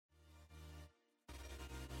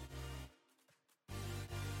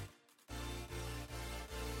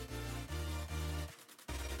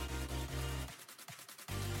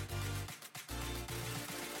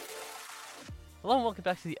Hello and welcome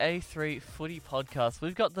back to the A3 Footy Podcast.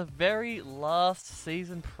 We've got the very last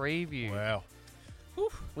season preview. Wow.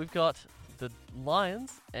 We've got the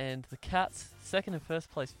Lions and the Cats second and first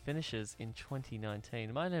place finishers in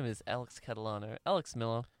 2019. My name is Alex Catalano. Alex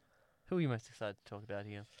Miller, who are you most excited to talk about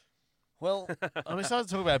here? Well, I'm excited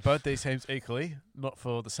to talk about both these teams equally, not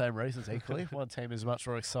for the same reasons equally. One team is much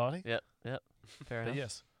more exciting. Yep, fair enough. But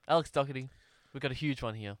yes. Alex Doherty, we've got a huge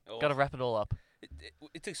one here. Oh. Got to wrap it all up.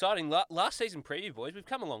 It's exciting. Last season preview, boys. We've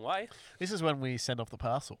come a long way. This is when we send off the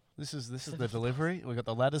parcel. This is the delivery. We've got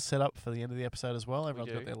the ladders set up for the end of the episode as well.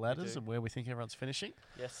 Everyone's got their ladders and where we think everyone's finishing.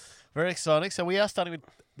 Yes. Very exciting. So we are starting with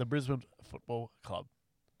the Brisbane Football Club.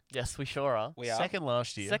 Yes, we sure are. We are. Second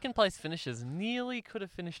last year. Second place finishers nearly could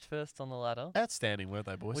have finished first on the ladder. Outstanding, weren't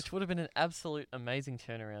they, boys? Which would have been an absolute amazing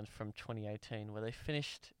turnaround from 2018, where they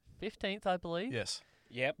finished 15th, I believe. Yes.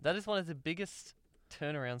 Yep. That is one of the biggest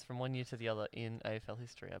turnarounds from one year to the other in AFL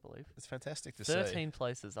history, I believe. It's fantastic to see. 13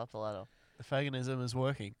 places up the ladder. The Faganism is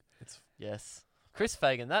working. Yes. Chris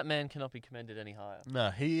Fagan, that man cannot be commended any higher. No,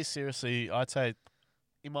 he is seriously, I'd say,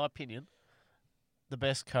 in my opinion, the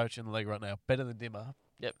best coach in the league right now. Better than Dimmer.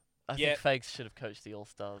 I think Fags should have coached the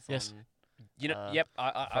All-Stars Yes. on You know. Yep.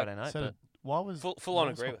 Friday night, So but why was Full on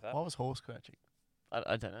agree with that. Why was Horse coaching?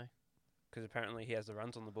 I don't know. Because apparently he has the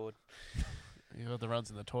runs on the board. You got the runs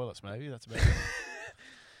in the toilets, maybe. That's about it.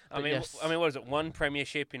 But yes. I mean, what is it? One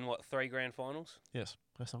premiership in 3 grand finals? Yes,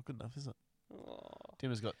 that's not good enough, is it? Oh.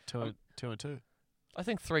 Dimmer's got two and two. I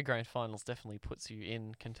think 3 grand finals definitely puts you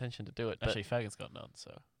in contention to do it. But Actually, Fagan's got none.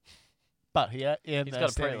 So, but he's got a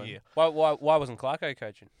prelim. year. Why wasn't Clarko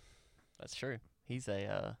coaching? that's true. He's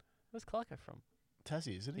a... where's Clarko from?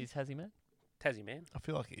 Tassie, isn't he? He's Tassie man? Tassie man. I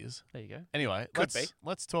feel like he is. There you go. Anyway, Could be.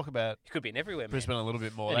 let's talk about He could be in everywhere, man. Brisbane a little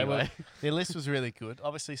bit more. Anyway. Their list was really good.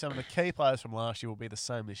 Obviously, some of the key players from last year will be the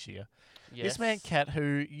same this year. Yes. This man, Cat,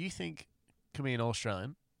 who you think can be an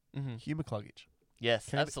All-Australian, Mm-hmm. Hugh McCluggage. Yes,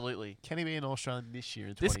 Can he be- absolutely. Can he be an All-Australian this year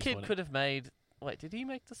in This 2020? kid could have made... Wait, did he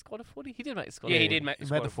make the squad of 40? He did make the squad Yeah, of he 40. did make the He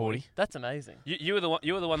squad made the of 40. That's amazing. You were the one.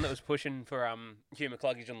 You were the one that was pushing for Hugh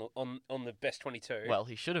McCluggage on the best 22. Well,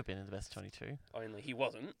 he should have been in the best 22. only he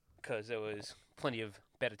wasn't because there was plenty of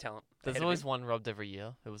better talent. There's ahead of always him. one robbed every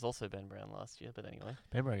year. It was also Ben Brown last year, but anyway.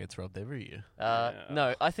 Pembroke gets robbed every year. Yeah.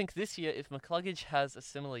 No, I think this year, if McCluggage has a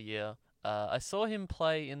similar year, I saw him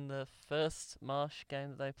play in the first Marsh game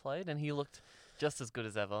that they played, and he looked just as good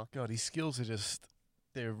as ever. God, his skills are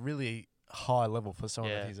they're really high level for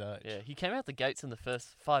someone at his age. Yeah, he came out the gates in the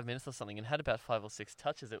first 5 minutes or something and had about 5 or 6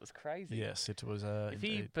 touches. It was crazy. Yes, it was. If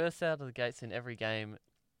he Indeed. bursts out of the gates in every game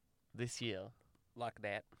this year, like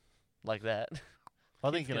that. like that, I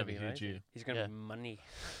think he's he's going gonna to be be a huge amazing. year. He's going to Yeah. be money. Mitch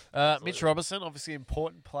Absolutely. Robertson, obviously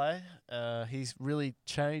important player. He's really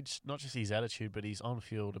changed not just his attitude, but his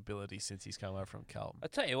on-field ability since he's come over from Carlton. I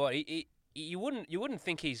tell you what, you wouldn't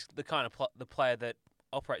think he's the kind of the player that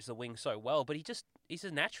operates the wing so well, but he's a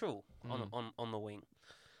natural on the wing.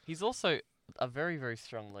 he's also a very, very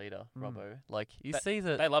strong leader, Robbo. Like, you see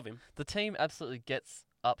that They love him. the team absolutely gets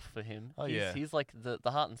up for him. Oh, he's, yeah. He's like the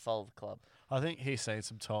heart and soul of the club. I think he's seen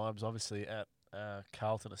some times, obviously at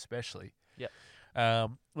Carlton especially. Yep.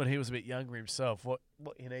 When he was a bit younger himself, what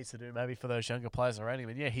he needs to do maybe for those younger players around him.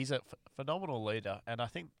 And yeah, he's a phenomenal leader. And I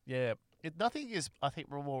think nothing is I think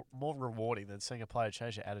more rewarding than seeing a player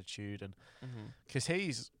change their attitude and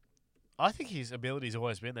because I think his ability's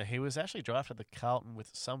always been there. He was actually drafted to Carlton with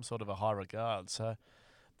some sort of a high regard. So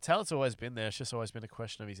talent's always been there. It's just always been a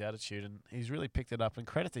question of his attitude, and he's really picked it up. And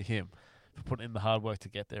credit to him for putting in the hard work to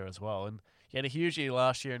get there as well. And he had a huge year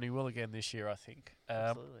last year, and he will again this year, I think.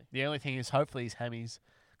 Absolutely. The only thing is, hopefully, his hammies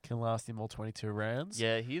can last him all 22 rounds.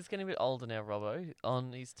 Yeah, he's getting a bit older now,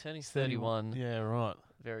 Robbo. He's turning 31 Yeah, right.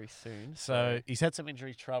 very soon. So he's had some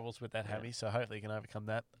injury troubles with that hammy, so hopefully he can overcome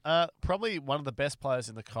that. Probably one of the best players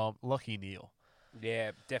in the comp, Lachie Neale.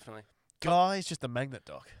 Yeah, definitely. Guy's just a magnet,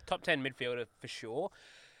 Doc. Top 10 midfielder for sure.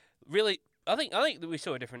 Really, I think that we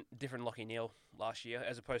saw a different Lachie Neale last year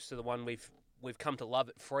as opposed to the one we've come to love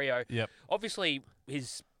at Freo. Yep. Obviously,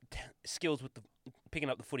 his skills with the picking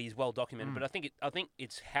up the footy is well documented, but I think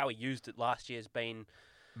it's how he used it last year has been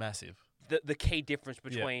Massive. the key difference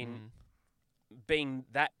between being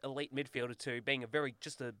that elite midfielder to being a very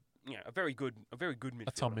good midfielder.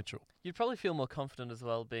 A Tom Mitchell. you'd probably feel more confident as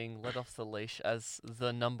well being let off the leash as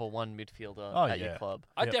the number 1 midfielder Oh, at yeah. your club.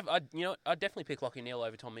 I'd definitely pick Lachie Neale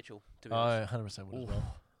over Tom Mitchell. To be honest. I 100% would as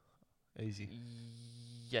well. Easy.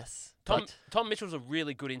 Yes. Tom Mitchell's a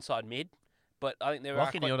really good inside mid, but I think there are.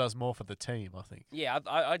 Lachie Neale does more for the team, I think. Yeah,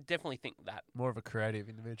 I definitely think that. More of a creative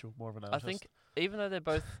individual, more of an I artist. think even though they're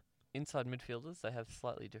both inside midfielders, they have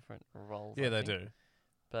slightly different roles. Yeah, I they think. do.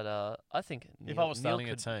 But I think If Neil, I was starting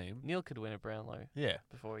Neil a could, team, Neil could win a Brownlow yeah.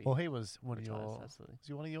 before he Well, he was one of retires. your. Absolutely. Was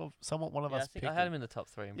he one of your? Somewhat one of Yeah, I us. think I had him in the top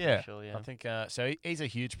 3. I'm Yeah, pretty sure. Yeah. I think so. He's a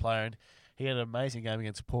huge player, and he had an amazing game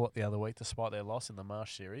against Port the other week, despite their loss in the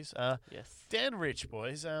Marsh series. Yes. Dan Rich,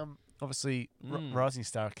 boys. Obviously rising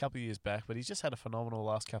star a couple of years back, but he's just had a phenomenal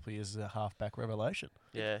last couple of years as a halfback revelation.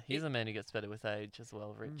 Yeah, he's a man who gets better with age as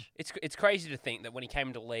well, Rich. It's crazy to think that when he came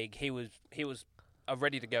into league, he was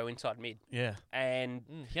ready to go inside mid, Yeah, and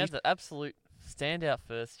He had the absolute standout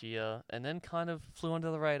first year, and then kind of flew under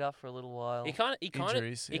the radar for a little while. he kind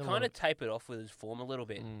Injuries, of yeah, a lot of- tapered off with his form a little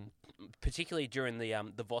bit, particularly during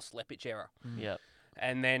the Voss Lepic era, Yeah.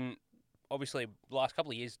 and then obviously the last couple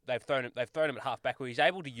of years they've thrown him at halfback where he's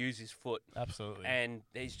able to use his foot, absolutely. and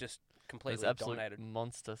he's just Those completely absolute dominated.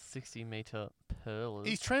 monster 60-meter pearlers.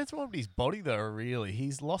 He's transformed his body though. Really,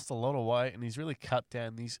 he's lost a lot of weight and he's really cut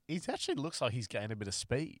down. He's actually looks like he's gained a bit of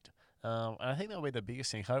speed. And I think that'll be the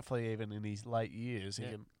biggest thing. Hopefully, even in his late years, he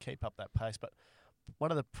can keep up that pace. But one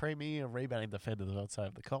of the premier rebounding defenders, I'd say,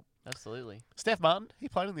 of the comp. Absolutely. Steph Martin, he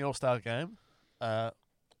played in the All-Star game, on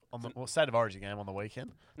the State of Origin game on the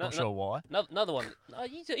weekend. Not sure why. Another one. No,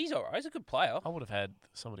 he's all right. He's a good player. I would have had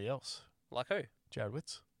somebody else. Like who? Jared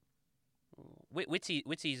Witz.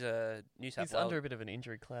 Witzy's New South He's Wales. under a bit of an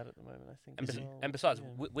injury cloud at the moment, I think. And, as bes- well. and besides,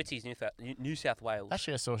 Yeah. Witzy's New South Wales.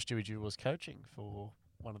 Actually, I saw Stewie Jew was coaching for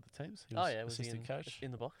one of the teams. He was Was he assistant coach.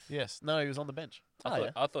 in the box? Yes. No, he was on the bench.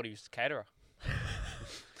 I thought he was the caterer.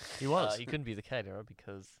 He was. He couldn't be the caterer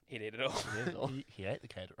because He did it all. he did it all. He ate the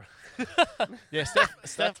caterer. Yeah,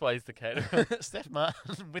 Steph That's why he's the caterer. Steph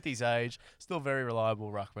Martin, with his age, still very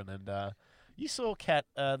reliable ruckman. And you saw Cat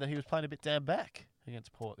that he was playing a bit down back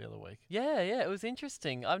against Port the other week. Yeah, it was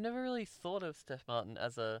interesting. I've never really thought of Steph Martin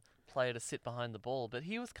as a player to sit behind the ball, but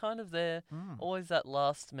he was kind of there, always that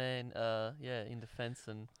last man, in defence,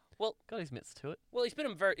 and got his mitts to it. Well,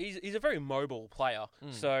 he's a very mobile player.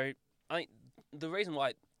 So I think the reason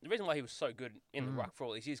why he was so good in the ruck for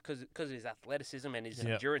all these years because of his athleticism and his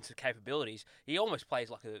endurance and capabilities. He almost plays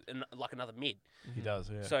like another mid. He does,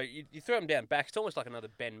 yeah. So you throw him down back, it's almost like another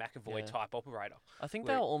Ben McAvoy type operator. I think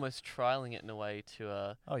they were almost trialing it in a way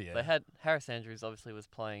to. Oh, yeah. They had Harris Andrews obviously was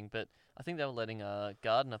playing, but I think they were letting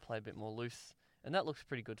Gardner play a bit more loose, and that looks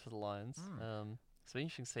pretty good for the Lions. So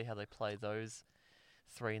interesting to see how they play those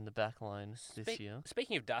 3 in the back line this year.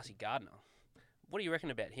 Speaking of Darcy Gardner, what do you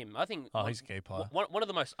reckon about him? I think he's a key player. One of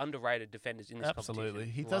the most underrated defenders in this Absolutely.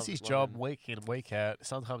 competition. He does his job week in, week out.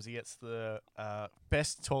 Sometimes he gets the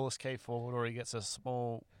best, tallest key forward, or he gets a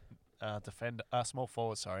small small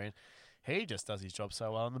forward, and he just does his job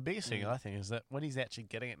so well. And the biggest thing, I think, is that when he's actually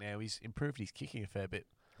getting it now, he's improved his kicking a fair bit.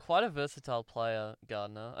 Quite a versatile player,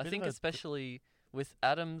 Gardner. I think especially with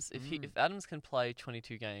Adams, if Adams can play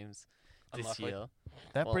 22 games this year,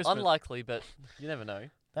 unlikely, but you never know.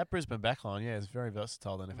 That Brisbane backline, is very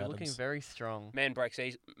versatile than if They're Adams. looking very strong. Man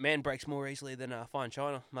breaks more easily than fine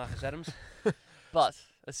China, Marcus Adams. But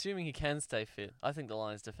assuming he can stay fit, I think the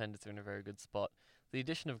Lions defenders are in a very good spot. The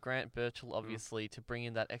addition of Grant Birchall, obviously, to bring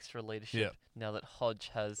in that extra leadership now that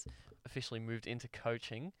Hodge has officially moved into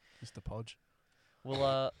coaching. Mr. Podge.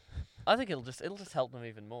 Well, I think it'll just help them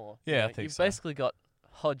even more. Yeah, I think you've so. basically got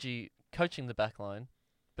Hodgie coaching the back line,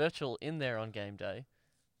 Birchall in there on game day.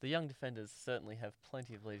 The young defenders certainly have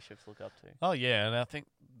plenty of leadership to look up to. Oh, yeah, and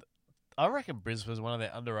I reckon Brisbane's one of their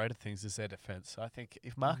underrated things is their defence. I think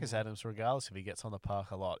if Marcus Adams, regardless if he gets on the park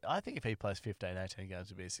a lot, I think if he plays 15, 18 games,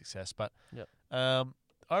 it'd be a success. But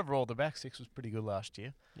overall, the back six was pretty good last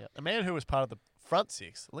year. Yep. A man who was part of the front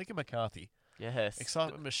six, Lincoln McCarthy, Yes.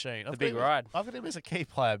 excitement machine. The big ride. I've got him as a key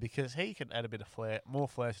player because he can add a bit of more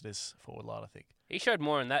flair to this forward line, I think. He showed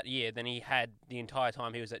more in that year than he had the entire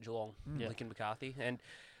time he was at Geelong, Lincoln McCarthy. And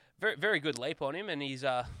very, very good leap on him, and he's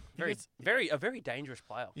a very dangerous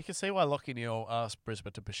player. You can see why Lachie Neale asked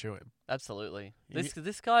Brisbane to pursue him. Absolutely.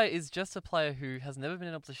 This guy is just a player who has never been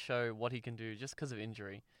able to show what he can do just because of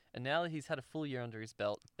injury. And now that he's had a full year under his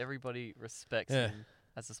belt, everybody respects him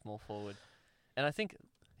as a small forward. And I think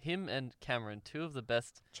him and Cameron, 2 of the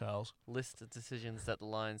best Charles. list decisions that the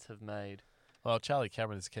Lions have made. Well, Charlie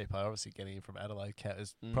Cameron is a key player. Obviously, getting him from Adelaide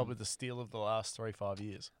is probably the steal of the last 3-5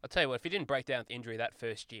 years. I'll tell you what, if he didn't break down with injury that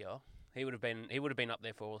first year, he would have been up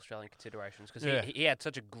there for all Australian considerations because he had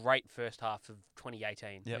such a great first half of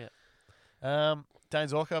 2018. Yep. Dane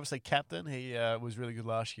Zorko, obviously captain. He was really good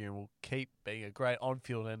last year and will keep being a great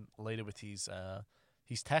on-field and leader with his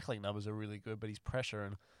tackling numbers are really good, but his pressure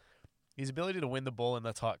and his ability to win the ball in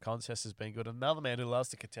the tight contest has been good. Another man who loves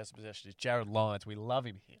to contest possession is Jared Lyons. We love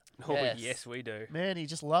him here. Oh, Yes. yes, we do. Man, he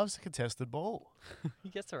just loves the contested ball. He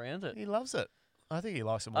gets around it. He loves it. I think he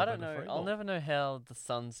likes it more I don't than the know. free I'll ball. never know how the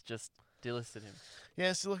Suns just delisted him.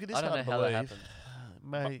 Yeah, so look, it is I don't hard know to how that believe.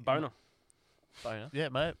 happened. Mate, Boner. Boner. Yeah,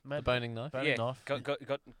 mate. The boning knife. Boning Yeah, knife.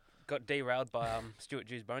 got derailed by Stuart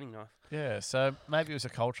Jew's boning knife. Yeah, so maybe it was a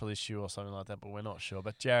cultural issue or something like that, but we're not sure.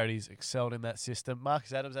 But Jared, he's excelled in that system.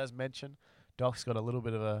 Marcus Adams, as mentioned, Doc's got a little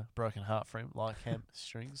bit of a broken heart for him, like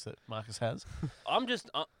hamstrings that Marcus has. I'm just,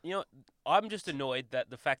 I'm just annoyed that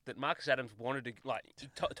the fact that Marcus Adams wanted to, he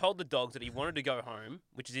told the Dogs that he wanted to go home,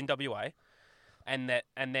 which is in WA, and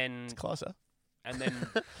then, It's closer. at the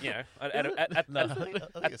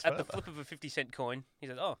flip of a 50-cent coin, he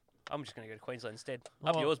said, "Oh, I'm just going to go to Queensland instead.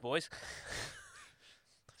 Up Well, yours, boys."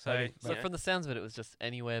 So, maybe- So from the sounds of it was just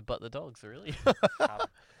anywhere but the Dogs, really.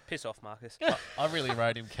 piss off, Marcus. I really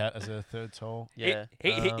rate him, Cat, as a third tall. Yeah.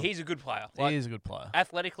 He's a good player. He is a good player.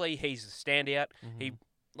 Athletically, he's a standout. He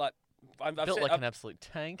I've built said- like I've an absolute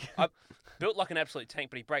tank. built like an absolute tank,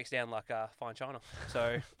 but he breaks down like fine china.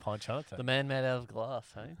 So, Pine China. The man made out of glass,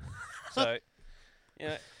 hey? so,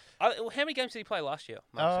 how many games did he play last year?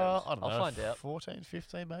 Marcus Adams? I don't know. I'll find out. 14,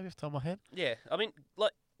 15 maybe, off the top of my head. Yeah, I mean,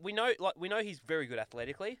 we know he's very good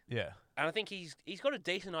athletically, Yeah. and I think he's got a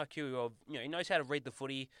decent IQ of he knows how to read the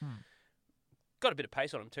footy. Got a bit of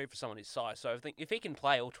pace on him too for someone his size. So I think if he can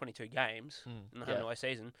play all 22 games in the home and away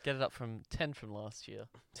season, Get it up from 10 from last year.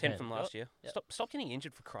 10 10. from last year. Yep. Stop getting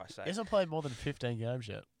injured for Christ's sake. He hasn't played more than 15 games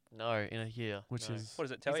yet, No, in a year. which No. is... What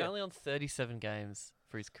does it tell He's you? only on 37 games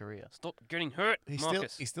for his career. Stop getting hurt, He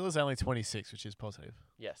Marcus. still is only 26, which is positive.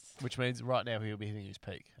 Yes. Which means right now he'll be hitting his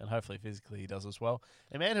peak, and hopefully physically he does as well.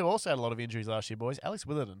 A man who also had a lot of injuries last year, boys, Alex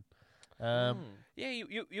Witherden. Yeah,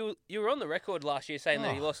 you were on the record last year saying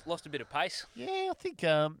that he Oh. lost a bit of pace. Yeah, I think He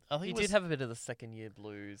it was, did have a bit of the second year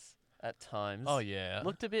blues at times. Oh yeah,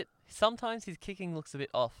 Looked a bit. Sometimes his kicking looks a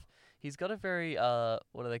bit off. He's got a very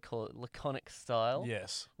what do they call it? Laconic style.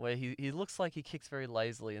 yes, Where he looks like he kicks very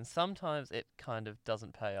lazily, and sometimes it kind of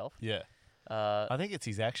doesn't pay off. yeah. I think it's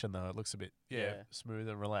his action though. It looks a bit Yeah. smooth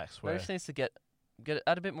and relaxed. He Where, just needs to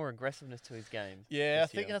add a bit more aggressiveness to his game. yeah, I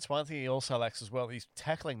this think year. that's one thing he also lacks as well. His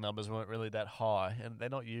tackling numbers weren't really that high, and they're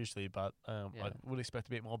not usually, but I Yeah. would expect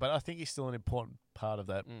a bit more. But I think he's still an important part of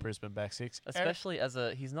that Brisbane back six. Especially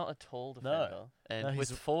he's not a tall defender, and No, with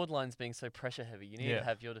he's forward lines being so pressure heavy, you need Yeah. to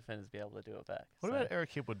have your defenders be able to do it back. What So- about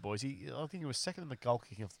Eric Hipwood, boys? I think he was second in the goal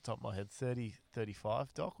kicking off the top of my head, 30,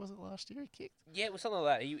 35. Doc, was it last year he kicked? Yeah, it was something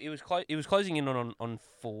like that. He was closing in on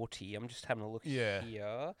 40. I'm just having a look Yeah.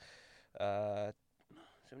 here.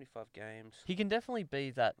 75 games. He can definitely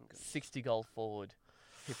be that 60-goal forward,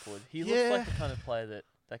 Hipwood. He Yeah. looks like the kind of player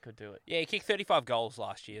that could do it. Yeah, he kicked 35 goals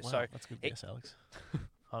last year. Wow, So that's good it- guess, Alex.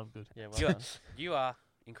 I'm good. Yeah, well you, done. you are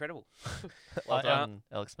incredible. Well I done,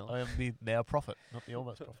 Alex Miller. I am the now prophet, not the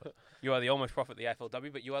almost prophet. You are the almost prophet of the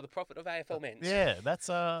AFLW, but you are the prophet of AFL men's. Yeah, that's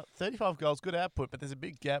 35 goals, good output, but there's a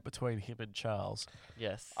big gap between him and Charles.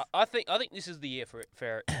 Yes. I think this is the year for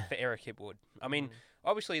Eric Hipwood. I mean,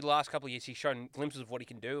 obviously the last couple of years he's shown glimpses of what he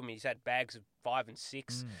can do. I mean, he's had bags of 5 and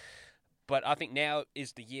 6, but I think now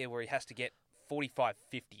is the year where he has to get 45,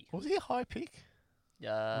 50. Was he a high pick?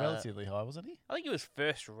 Yeah. Relatively high, wasn't he? I think he was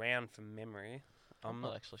first round from memory. I'm I'm not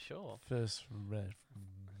not. actually sure. First round.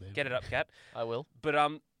 Get it up, Cat. I will. But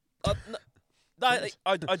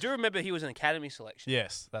I do remember he was an academy selection.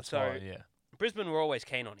 Yes, that's So- right, yeah. Brisbane were always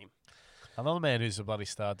keen on him. Another man who's a bloody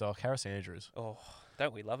star, Doc, Harris Andrews. Oh,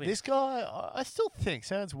 don't we love him? This guy, I still think,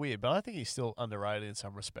 sounds weird, but I think he's still underrated in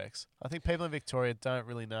some respects. I think people in Victoria don't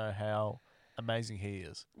really know how amazing he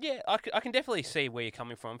is. Yeah, I can definitely see where you're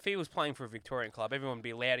coming from. If he was playing for a Victorian club, everyone would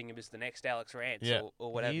be lauding him as the next Alex Rance Yeah.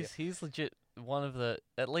 or whatever. He's legit one of the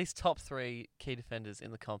at least top 3 key defenders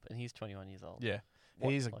in the comp, and he's 21 years old. Yeah,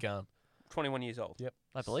 What? he's a Like- gun. 21 years old. Yep.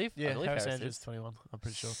 I believe. Yeah, I believe Harris Harris Andrews, is. 21, I'm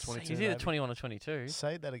pretty sure. 22. He's either maybe. 21 or 22.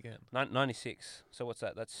 Say that again. 96. So what's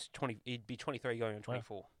that? That's 20. He'd be 23 going on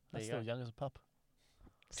 24. That's There you still young as a pup.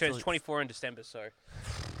 Turns Still- 24 in December, so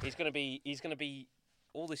he's gonna be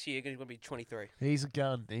all this year. He's gonna be 23. He's a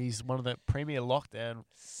gun. He's one of the premier lockdown,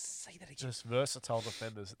 Say that again. just versatile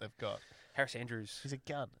defenders that they've got. Harris Andrews, He's a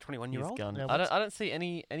gun. 21 year He's old. gone. Now, I don't see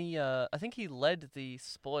any. I think he led the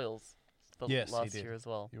spoils for Yes, he last did. year as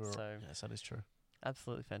well. You were, So yes, that is true.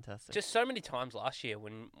 absolutely fantastic. Just so many times last year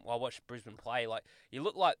when I watched Brisbane play, like you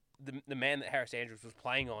look like the man that Harris Andrews was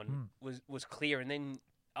playing on was clear, and then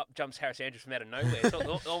up jumps Harris Andrews from out of nowhere.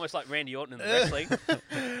 So almost like Randy Orton in the wrestling.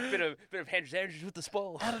 bit of Harris Andrews with the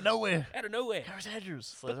spoil Out of nowhere. out of nowhere. Harris Andrews.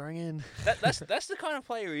 slithering in. That's the kind of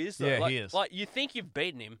player he is. Though. Yeah, like, he is. Like you think you've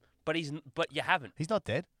beaten him, but you haven't. He's not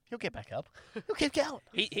dead. He'll get back up. He'll keep going.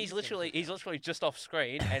 He's literally just off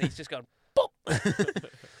screen, and he's just gone.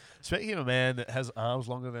 Speaking of a man that has arms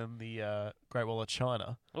longer than the Great Wall of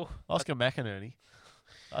China, Oh, Oscar McInerney.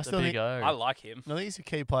 I The still big think O. I like him. I think he's a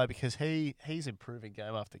key player because he's improving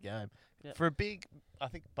game after game. Yep. For a big, I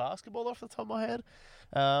think, basketball off the top of my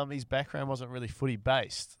head, his background wasn't really footy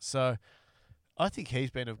based. So I think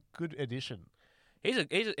he's been a good addition. He's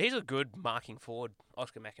a good marking forward,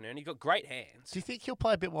 Oscar McInerney. He's got great hands. Do you think he'll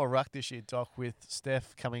play a bit more ruck this year, Doc, with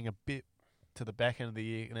Steph coming a bit to the back end of the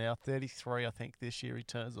year now? 33, I think, this year he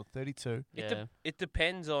turns, or 32. Yeah. It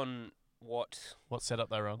depends on what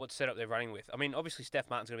Setup they're on? setup they're running with. I mean, obviously Steph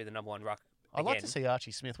Martin's going to be the number one ruck. I'd like again. to see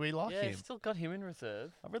Archie Smith. We like Yeah, him. he's still got him in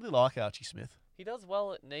reserve. I really like Archie Smith. He does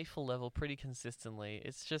well at NAFL level pretty consistently.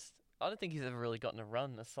 It's just I don't think he's ever really gotten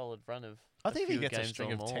a solid run of. I think if few he gets a games string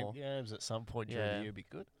or of 10 more. games at some point during Yeah. the year, it'd be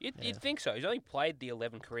good. Yeah. You'd think so. He's only played the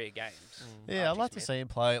 11 career games. Yeah, I'd Archie like to Smith. see him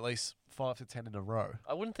play at least 5 to 10 in a row.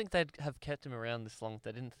 I wouldn't think they'd have kept him around this long if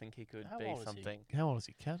they didn't think he could How be old is he? something. How old is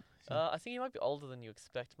he, Cat? I think he might be older than you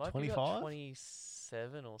expect. Might be 25? about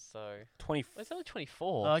 27 or so. 20. Well, he's only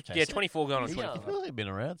 24. Okay, Yeah, so 24 going on he's 25. He's really been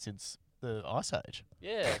around since the Ice Age.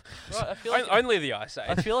 Yeah. Right, I feel like Only the Ice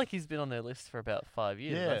I Age. feel like he's been on their list for about 5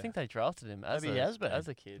 years. Yeah. I think they drafted him as Maybe he a has been. as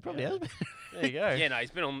a kid. He probably yeah. has been. There you go. Yeah, no,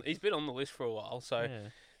 he's been on the list for a while. So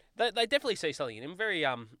Yeah. they definitely see something in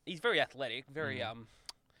him. He's very athletic. Very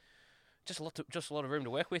just a lot of room to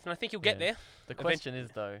work with, and I think he'll get Yeah. there. The question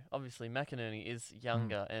is though, obviously McInerney is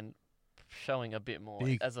younger and showing a bit more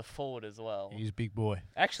Big. as a forward as well. He's a big boy.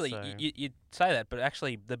 Actually, So- you'd say that, but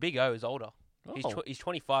actually the Big O is older. Oh, He's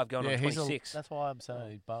 25 going on he's 26. that's why I'm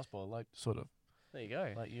saying he's basketball, like sort of there you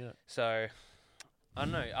go. like unit. So I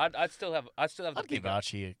don't know. I'd still have the I'd Big give O.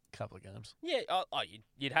 Archie a couple of games. Yeah,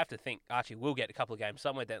 you'd have to think Archie will get a couple of games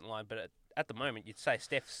somewhere down the line, but at the moment you'd say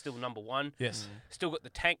Steph's still number one. Yes. Still got the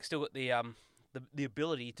tank. Still got the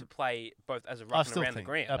ability to play both as a I ruck and still around the think-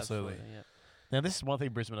 ground. Absolutely. Yeah. Now, this is one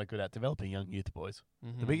thing Brisbane are good at, developing young youth boys.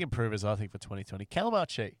 Mhm. The big improvers, I think, for 2020. Callum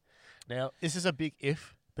Archie. Now, this is a big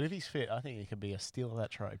if, but if he's fit, I think he can be a steal of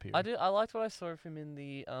that try period. I liked what I saw of him in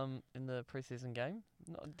the preseason game.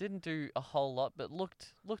 Didn't do a whole lot, but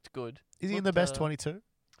looked good. Is he in the looked, best 22?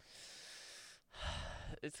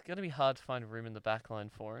 It's going to be hard to find room in the back line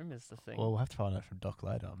for him. Is the thing. Well, we'll have to find out from Doc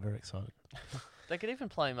later. I'm very excited. They could even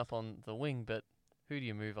play him up on the wing, but who do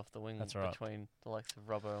you move off the wing That's right. between the likes of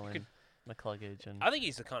Robbo and McCluggage and I think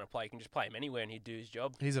he's the kind of player you can just play him anywhere and he'd do his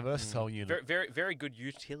job. He's a versatile unit. Very, very, very good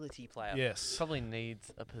utility player. Yes. probably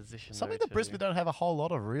needs a position. Something though, that Brisbane don't have a whole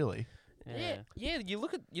lot of, really. Yeah. You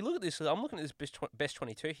look at this. I'm looking at this best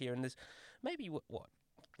 22 here, and there's maybe what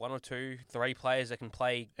 1 or 2, 3 players that can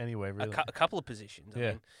play Anyway, a, really. a couple of positions. Yeah. I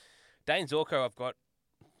mean, Dane Zorko, I've got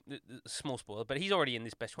small spoiler, but he's already in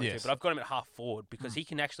this best 22. Yes. But I've got him at half forward because he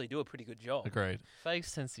can actually do a pretty good job. Agreed.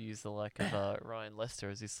 Faves tends to use the like of Ryan Lester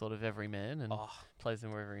as his sort of everyman and Oh, plays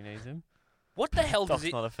him wherever he needs him. what the hell does Doc's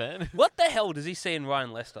he? not a fan. What the hell does he see in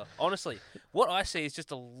Ryan Lester? Honestly, what I see is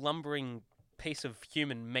just a lumbering piece of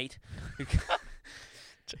human meat.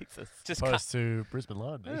 Jesus. Just Opposed to Brisbane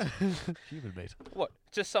Lion meat. Human meat. what?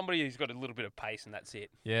 Just somebody who's got a little bit of pace, and that's it.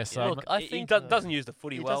 Yeah, so Look, I he think doesn't use the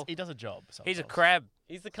footy well. he does a job. He's a sometimes. crab.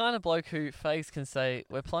 he's the kind of bloke who Faves can say,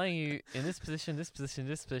 "We're playing you in this position, this position,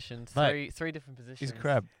 this position, Mate, three different positions." He's a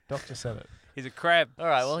crab. Doctor said it. He's a crab. All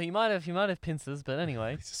right. Well, he might have pincers, but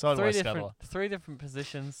anyway, He's a sideways scuttler. three different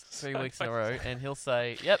positions, 3 weeks in a Sideways row, and he'll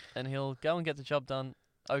say, "Yep," and he'll go and get the job done.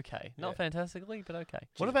 Okay, not Yeah. fantastically, but okay.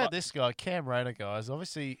 What about this guy, Cam Rayner, guys?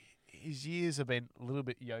 Obviously, his years have been a little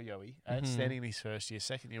bit yo-yo-y. Outstanding in his first year.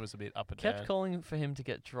 Second year was a bit up and Kept down. calling for him to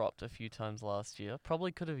get dropped a few times last year.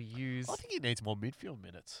 Probably could have used I think he needs more midfield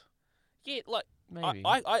minutes. Yeah, like maybe.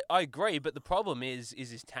 I agree, but the problem is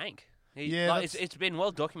his tank. Yeah, like, that's- it's been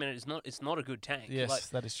well documented. It's not a good tank. Yes, Like,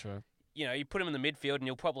 that is true. you put him in the midfield and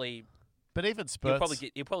he'll probably But even spurts.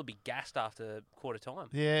 he'll probably be gassed after quarter time.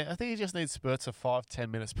 Yeah, I think he just needs spurts of 5-10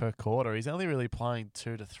 minutes per quarter. He's only really playing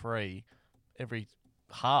 2 to 3 every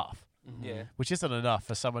half, Mhm. Yeah. which isn't enough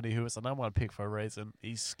for somebody who was the number 1 pick for a reason.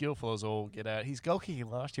 He's skillful as all get out. His goal kicking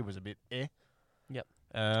last year was a bit Yep.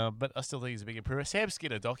 But I still think he's a big improver. Sam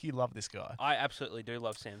Skinner, Doc, you love this guy. I absolutely do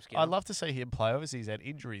love Sam Skinner. I'd love to see him play. Obviously, he's had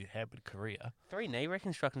injury-hampered career. 3 knee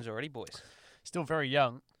reconstructions already, boys. Still very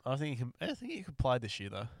young. I think he could play this year,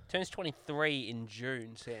 though. Turns 23 in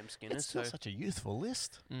June, Sam Skinner. It's So still such a youthful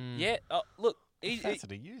list. Mm. yeah, look, That's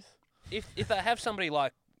a youth. if they have somebody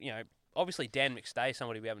like obviously Dan McStay,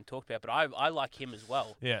 somebody we haven't talked about, but I like him as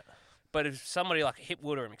well. Yeah. But if somebody like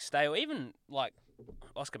Hipwood or McStay, or even like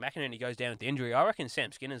Oscar McInerney goes down with the injury, I reckon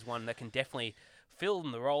Sam Skinner's one that can definitely fill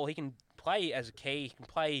in the role. He can play as a key. He can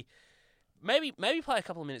play, maybe play a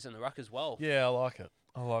couple of minutes in the ruck as well. Yeah, I like it.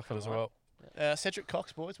 I like it as Alright. well. Cedric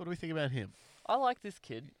Cox, boys, what do we think about him? I like this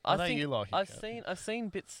kid. I know think you like him, I've seen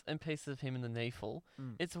bits and pieces of him in the NEAFL.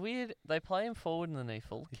 Mm. It's weird. They play him forward in the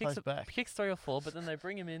NEAFL. He plays back. Kicks 3 or 4, but then they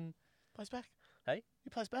bring him in. Plays back. Hey? He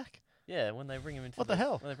plays back. Yeah, when they bring him into What the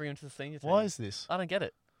hell? When they bring him to the senior team. Why is this? I don't get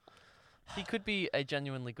it. He could be a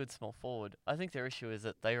genuinely good small forward. I think their issue is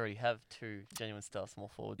that they already have 2 genuine star small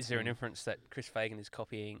forwards. Is there an inference that Chris Fagan is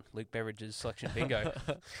copying Luke Beveridge's selection bingo?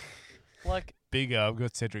 Like, Bingo, I've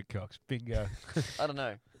got Cedric Cox. Bingo. I don't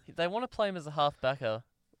know. They want to play him as a half-backer,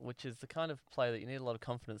 which is the kind of player that you need a lot of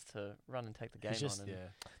confidence to run and take the game on. And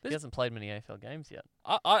he hasn't played many AFL games yet.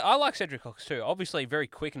 I like Cedric Cox too. Obviously, very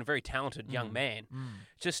quick and very talented young man.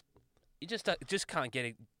 You just can't get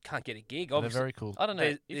a gig. They're Obviously, very cool. I don't know.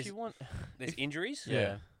 There's If you want, there's injuries.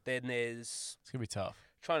 Yeah. Then there's It's going to be tough.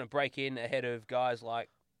 trying to break in ahead of guys like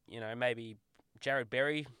maybe Jared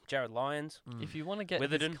Berry, Jared Lyons. if you want to get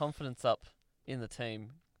Witherden. his confidence up in the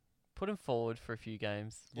team, put him forward for a few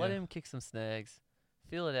games. Let Yeah. him kick some snags,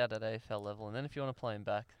 feel it out at AFL level, and then if you want to play him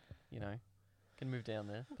back, can move down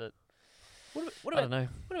there. But What I don't about know.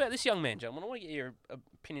 what about this young man, gentlemen? I want to get your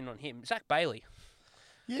opinion on him, Zach Bailey.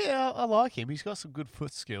 Yeah, I like him. He's got some good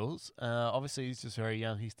foot skills. Obviously, he's just very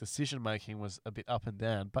young. His decision making was a bit up and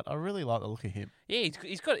down, but I really like the look of him. Yeah,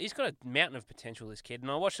 he's got a mountain of potential. This kid, and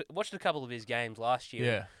I watched a couple of his games last year.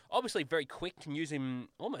 Yeah, Obviously, very quick. Can use him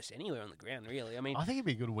almost anywhere on the ground. Really, I mean, I think he'd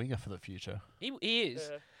be a good winger for the future. he is.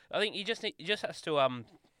 I think he just has to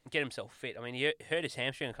get himself fit. I mean, he hurt his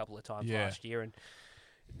hamstring a couple of times Yeah. last year, and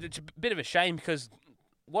it's a bit of a shame because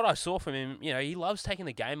what I saw from him, he loves taking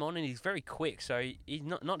the game on, and he's very quick. So he's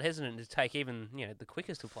not hesitant to take even the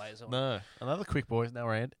quickest of players on. No, another quick boy is now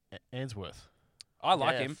Ainsworth. I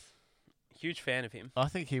like him. Yes. Huge fan of him. I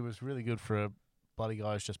think he was really good for a bloody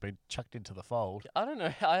guy who's just been chucked into the fold. I don't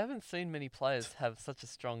know. I haven't seen many players have such a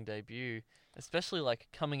strong debut, especially like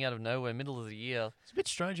coming out of nowhere, middle of the year. It's a bit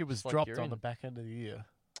strange he was It's like dropped you're on the in. back end of the year.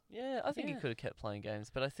 Yeah, I think he Yeah. could have kept playing games,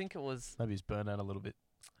 but I think it was Maybe he's burned out a little bit.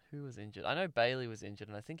 who was injured. I know Bailey was injured,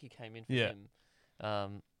 and I think he came in for Yeah.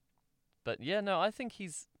 him. But yeah, no, I think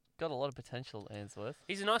he's got a lot of potential, Ainsworth.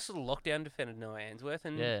 He's a nice little lockdown defender, Noah Ainsworth,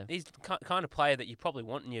 and Yeah. he's the kind of player that you probably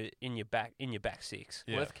want in your back six.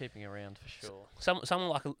 Yeah. Worth keeping around for sure.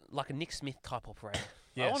 Someone like a Nick Smith type operator.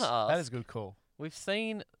 Yes, wanna that ask- is a good call. We've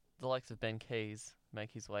seen the likes of Ben Keys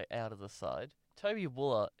make his way out of the side. Toby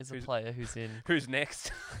Wooler is a Who's- player who's in. Who's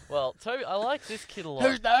next? Well, Toby, I like this kid a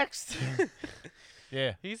lot. next?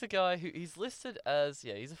 Yeah. He's a guy he's listed as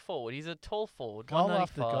he's a forward. He's a tall forward. Goal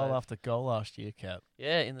after 195. goal after goal last year, Cat.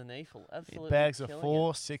 Yeah, in the NEAFL, absolutely. Bags of killing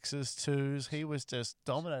 4, it. 6s, 2s. He was just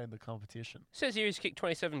dominating the competition. Says here he's kicked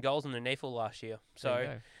 27 goals in the NEAFL last year. There you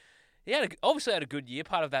So go. he obviously had a good year,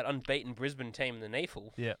 part of that unbeaten Brisbane team in the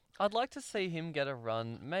NEAFL. I'd like to see him get a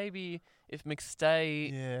run. Maybe if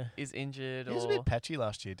McStay Yeah. is injured, He was a or bit patchy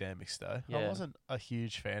last year, Dan McStay. I Yeah. wasn't a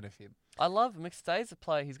huge fan of him. I love McStay's a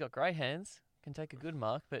player. He's got great hands, can take a good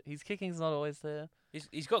mark, but his kicking's not always there.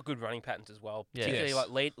 He's got good running patterns as well, Yeah. particularly Yes.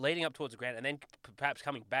 like leading up towards the ground and then perhaps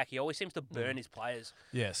coming back. He always seems to burn his players.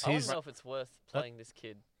 Yes, I he's. don't know if it's worth playing this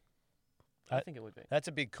kid. I think it would be. That's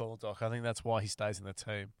a big call, Doc. I think that's why he stays in the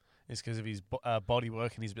team. Is because of his body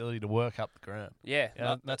work and his ability to work up the ground. Yeah,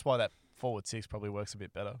 Yeah, that's why that forward 6 probably works a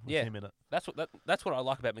bit better with Yeah. him in it. that's what I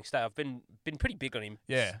like about McStay. I've been pretty big on him.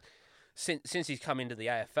 Yeah. Since he's come into the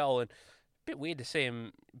AFL, and a bit weird to see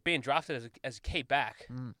him being drafted as a key back,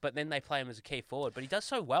 but then they play him as a key forward. But he does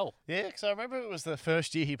so well. Yeah, because I remember it was the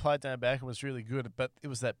first year he played down back and was really good, but it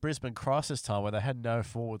was that Brisbane crisis time where they had no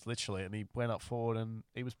forwards, literally, and he went up forward and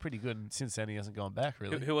he was pretty good, and since then he hasn't gone back,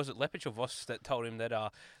 really. Who was it, Lepich or Voss, that told him that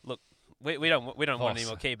look, we don't want any Voss.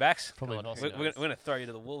 more key backs. Probably God, not. who We're knows? going to throw you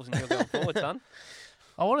to the wolves and you're going forward, son.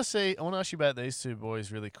 I want to ask you about these two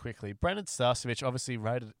boys really quickly. Brandon Starcevich, obviously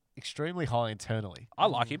rated extremely high internally, I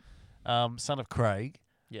like him. son of Craig.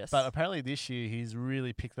 Yes. But apparently this year he's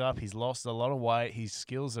really picked up. He's lost a lot of weight. His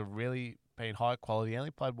skills have really been high quality. He only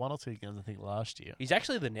played 1 or 2 games, I think, last year. He's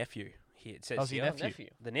actually the nephew here. It says How's he here. nephew?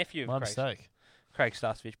 The nephew My of Craig, mistake. Craig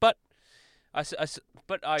Starcevich. But I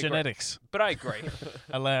agree. Genetics But I agree.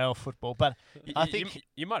 allow football. But I think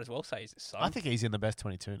you might as well say he's his son. I think he's in the best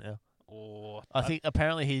 22 now. Or I think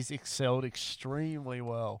apparently he's excelled extremely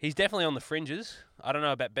well. he's definitely on the fringes. I don't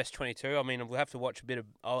know about best 22. I mean, I'll have to watch a bit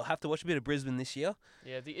of Brisbane this year.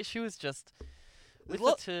 yeah, the issue is just with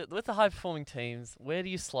Look- with the high performing teams. Where do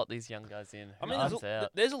you slot these young guys in? I Who mean, comes out?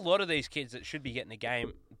 there's a lot of these kids that should be getting a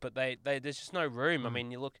game, but there's just no room. I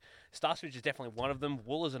mean, you look, Starcevich is definitely one of them.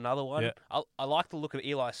 Wooler's another one. Yeah. I like the look of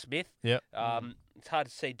Eli Smith. Yep. It's hard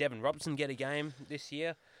to see Devin Robertson get a game this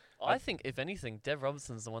year. I think if anything, Dev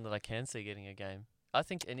Robertson's the one that I can see getting a game. I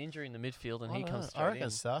think an injury in the midfield and he comes I straight reckon in.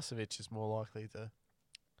 Starcevich is more likely to.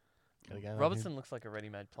 Gotta go on him. Robertson looks like a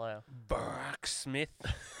ready-made player, Brock Smith.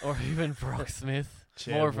 or even Brock Smith.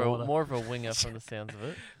 Chad More Warner. of a winger from the sounds of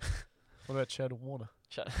it. What about Chad Warner?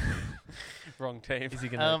 Wrong team. Is he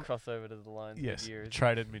going to cross over to the Lions Yes, mid-year?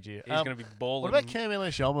 traded mid-year. He's going to be balling. What about Cam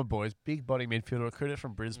Ellis-Yolmer, boys? Big body midfielder, recruited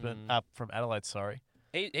from Brisbane, from Adelaide, sorry.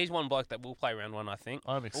 He's one bloke that will play round one, I think.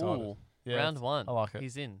 I'm excited. Ooh, Yeah, round one. I like it.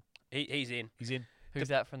 He's in. He's in. He's in.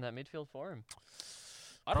 Who's out from that midfield for him?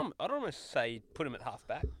 I'd almost say put him at half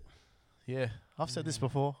back. Yeah, I've said this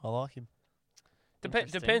before. I like him.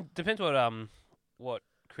 Depends what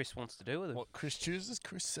Chris wants to do with him. What Chris chooses,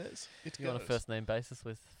 Chris says. You on a first-name basis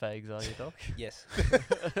with Fags, are you, Doc? Yes.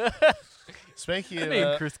 Speaking Me and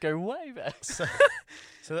of... Chris go way back. so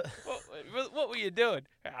that, what were you doing?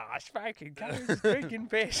 Smoking cars, drinking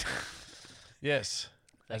piss. yes,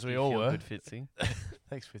 as we you, all feel were. Good, Fitzy.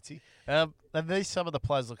 Thanks, Fitzy. And these some of the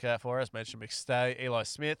players to look out for. As mentioned, McStay, Eli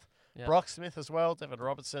Smith, Yep. Brock Smith as well, Devin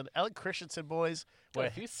Robertson, Alan Christensen, boys. Got a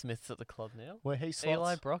Where few Smiths at the club now. he slots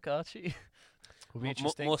Eli, Brock, Archie. will be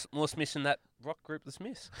interesting. More Smiths in that rock group, the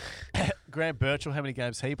Smiths. Graham Birchall, how many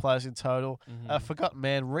games he plays in total? Forgotten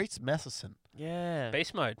man, Reece Matheson. Yeah.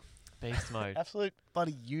 Beast mode. Beast mode. Absolute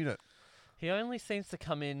bloody unit. He only seems to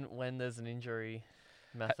come in when there's an injury,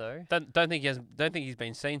 Matho. Don't think he's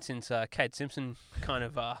been seen since Cade Simpson kind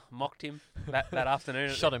of mocked him that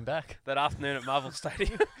afternoon. Shot him back. That afternoon at Marvel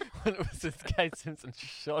Stadium. When it was just Kate Simpson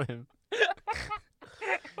shot him.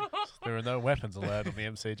 There are no weapons allowed on the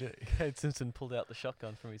MCG. Kate Simpson pulled out the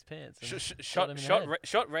shotgun from his pants. And shot him in the head.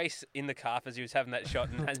 Shot Race in the calf as he was having that shot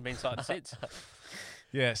and hasn't been sighted since.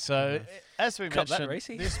 Yeah, so as we Cut that, mentioned,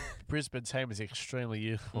 Racey. this Brisbane team is extremely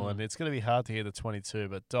youthful, Mm. and it's going to be hard to hear the 22.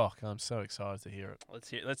 But Doc, I'm so excited to hear it. Let's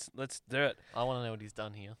do it. I want to know what he's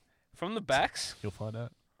done here. From the backs, You'll find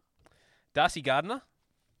out. Darcy Gardner,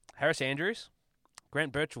 Harris Andrews,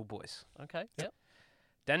 Grant Birchall boys, Okay. Yep.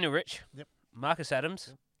 Daniel Rich, Yep. Marcus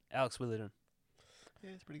Adams, Alex Willardon. Yeah,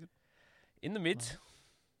 it's pretty good. In the mids,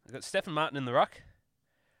 we've got Stephen Martin in the ruck,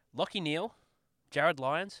 Lockie Neal, Jared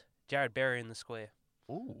Lyons, Jared Berry in the square.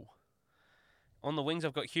 Ooh. On the wings,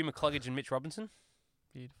 I've got Hugh McCluggage and Mitch Robinson.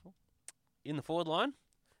 Beautiful. In the forward line,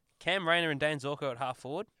 Cam Rayner and Dane Zorko at half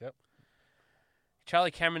forward. Yep.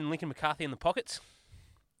 Charlie Cameron and Lincoln McCarthy in the pockets.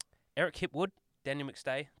 Eric Hipwood, Daniel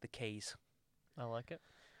McStay, the keys. I like it.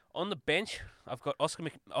 On the bench, I've got Oscar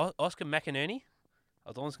McInerney. I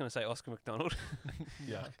was almost going to say Oscar McDonald.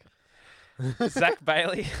 Yeah. Zach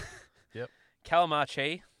Bailey. Yep. Callum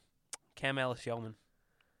Archie. Cam Ellis-Yolman.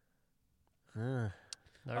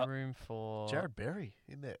 No room for Jared Berry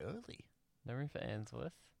in there early. No room for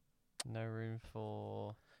Answorth. No room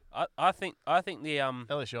for. I think the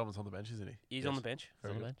Ellis Yeoman's on the bench, isn't he? he's Yes. on the bench.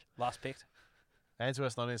 Very on the good. bench. Last picked.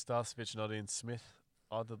 Ainsworth not in, Starcevich not in, Smith,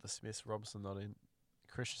 either the Smiths, Robinson not in,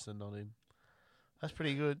 Christensen not in. That's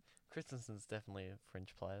pretty good. Christensen's definitely a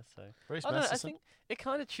fringe player, so Reece I don't know. I Masterson. think it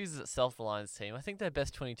kind of chooses itself. The Lions team. I think their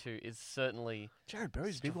best 22 is certainly Jared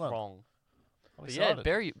Berry's a big one. strong. I'm But yeah,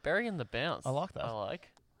 excited. Berry in the bounce. I like that. I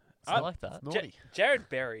like. I- I like that. Naughty. Jared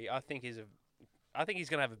Berry, I think he's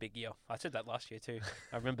going to have a big year. I said that last year too.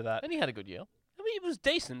 I remember that. And he had a good year. I mean, it was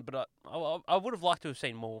decent, but I would have liked to have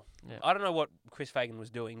seen more. Yeah. I don't know what Chris Fagan was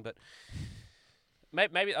doing, but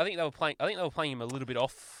maybe I think they were playing. I think they were playing him a little bit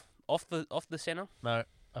off the center. No,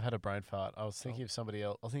 I've had a brain fart. I was thinking of somebody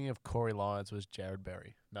else. I was thinking of Corey Lyons was Jared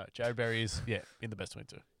Berry. No, Jared Berry is, in the best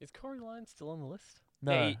 22. Is Corey Lyons still on the list?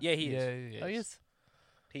 No. Yeah, he is. Yeah, Oh, he is.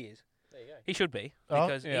 He is. There you go. He should be Oh,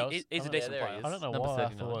 because yeah, he's a oh, decent yeah, there he player. is. I don't know Number why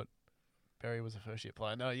 39. I thought Berry was a first-year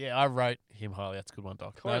player. No, yeah, I rate him highly. That's a good one,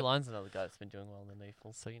 Doc. Corey No, Lyons another guy that's been doing well in the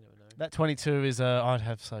NEFL, so you never know. that 22 is, I'd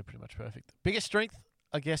have to say, pretty much perfect. Biggest strength,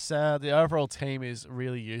 I guess, the overall team is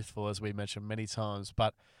really youthful, as we mentioned many times,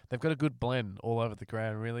 but they've got a good blend all over the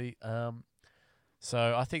ground, really.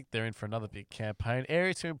 So I think they're in for another big campaign.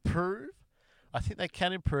 Area to improve. I think they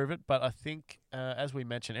can improve it, but I think, as we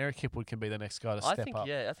mentioned, Eric Hipwood can be the next guy to I step think up.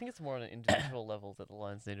 I think it's more on an individual level that the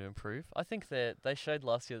Lions need to improve. I think they showed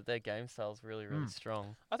last year that their game style is really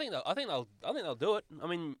strong. I think they'll do it. I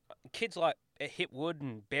mean, kids like Hipwood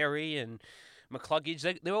and Berry and McCluggage,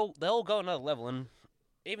 they'll all go another level, and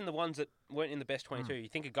even the ones that weren't in the best 22. You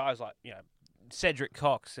think of guys like Cedric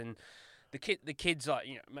Cox and the kids like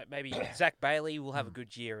maybe Zach Bailey will have a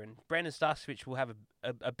good year, and Brandon Starcevich will have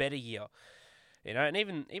a better year. And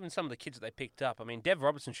even some of the kids that they picked up. I mean, Dev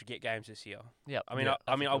Robertson should get games this year. Yeah, I mean,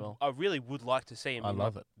 yeah, I really would like to see him. I in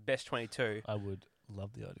love my it. best 22. I would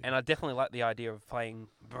love the idea. And I definitely like the idea of playing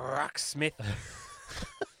Brock Smith.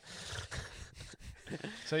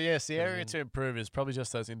 So yes, the area to improve is probably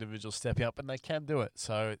just those individuals stepping up, and they can do it.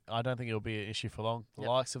 So I don't think it'll be an issue for long. The Yep.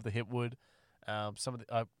 likes of the Hipwood, some of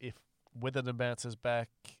the if Witherden bounces back,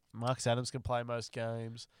 Marcus Adams can play most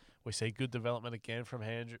games. We see good development again from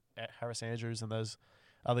Harris Andrews and those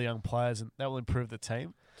other young players, and that will improve the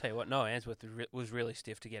team. Tell you what, Noah Answorth was really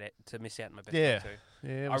stiff to get it to miss out on my best Yeah. too.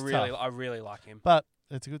 Yeah, it I was really, tough. I really like him. But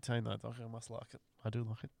it's a good team, though, Doc. I must like it. I do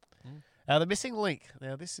like it. Mm. The missing link.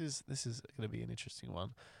 Now, this is going to be an interesting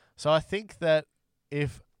one. So I think that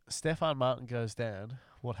if Stefan Martin goes down,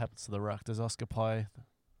 what happens to the ruck? Does Oscar play?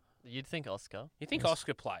 You'd think Oscar, You think Yes.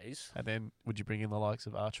 Oscar plays? And then would you bring in the likes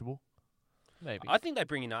of Archibald? maybe. I think they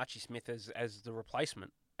bring in Archie Smith as the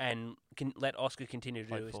replacement and can let Oscar continue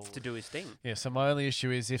Play to forward. do his thing. Yeah, so my only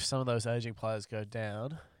issue is if some of those aging players go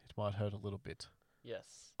down, it might hurt a little bit.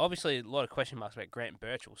 Yes. Obviously, a lot of question marks about Grant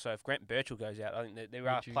Birchall. So if Grant Birchall goes out, I think that there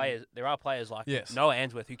are Would you- players. There are players like Yes. Noah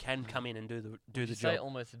Answorth who can come in and do Would the you say job.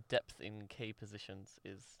 almost depth in key positions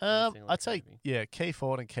is. the missing I'd link, say, maybe? yeah, key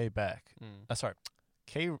forward and key back. Mm. Sorry,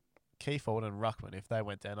 key forward and ruckman. If they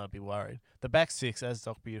went down, I'd be worried. The back six, as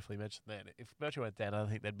Doc beautifully mentioned then, if Birchall went down, I don't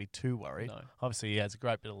think they'd be too worried. No. Obviously, he has a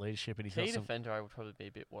great bit of leadership and he's Key got some. defender, I would probably be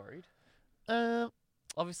a bit worried. I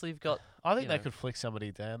Obviously, you've got. think you they know. could flick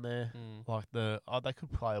somebody down there, Mm, like they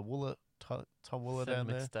could play a Wooler, Tom Wooler down send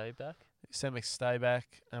there. McStay back. Send McStay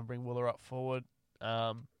back and bring Wooler up forward.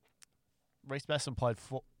 Reece Masson played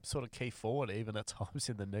sort of key forward even at times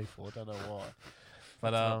in the knee forward. Don't know why.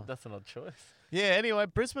 But That's an odd choice. yeah, anyway,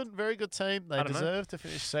 Brisbane, very good team. They I don't know. deserve to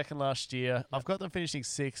finish second last year. I've got them finishing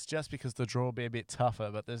sixth just because the draw will be a bit tougher,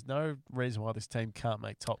 but there's no reason why this team can't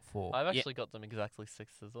make top four. I've actually got them exactly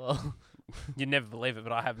sixth as well. You'd never believe it,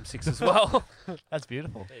 but I have them 6 as well. That's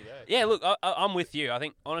beautiful. There you go. Yeah, look, I'm with you. I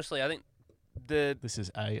think honestly, the This is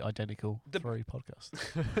a identical The- 3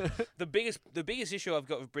 podcast. the biggest issue I've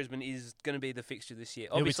got with Brisbane is going to be the fixture this year.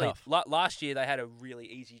 It'll be Obviously, tough. last year they had a really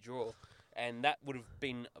easy draw, and that would have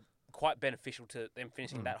been quite beneficial to them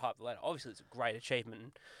finishing that high up the ladder. Obviously, it's a great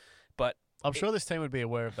achievement, but I'm sure this team would be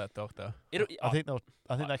aware of that, Doc. Though It'll- I think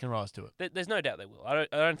they can rise to it. there's no doubt they will. I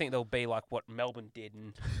don't think they'll be like what Melbourne did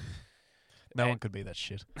and No and- one could be that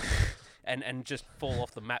shit. and just fall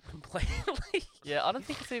off the map completely. Yeah, I don't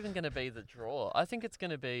think it's even going to be the draw. I think it's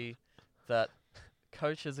going to be that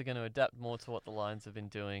coaches are going to adapt more to what the Lions have been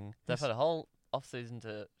doing. They've Yes. had a whole off-season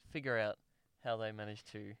to figure out how they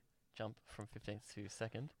managed to jump from 15th to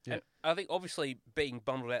 2nd. Yeah. And I think obviously being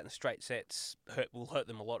bundled out in straight sets will hurt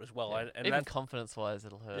them a lot as well. Yeah. And Even that's- confidence-wise,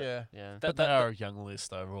 it'll hurt. Yeah. Yeah. But they are a young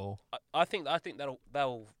list overall. I think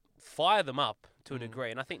they'll fire them up to a Mm.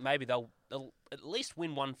 degree, and I think maybe they'll at least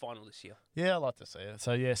win one final this year. Yeah, I like to see it.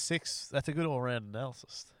 So yeah, 6. That's a good all-round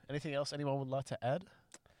analysis. Anything else anyone would like to add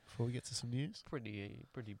before we get to some news? Pretty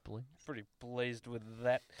bleak. Pretty pleased with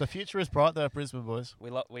that. The future is bright though, Brisbane boys.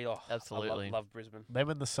 Absolutely. I love Brisbane. Them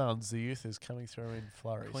and the Suns, the youth is coming through in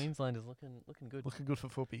flurries. Queensland is looking good. Looking good for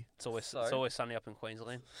footy. It's always So- sunny up in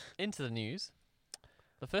Queensland. Into the news.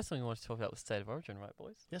 The first thing we want to talk about was State of Origin, right,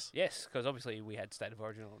 boys? Yes. Yes, because obviously we had State of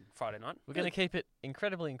Origin on Friday night. We're going to keep it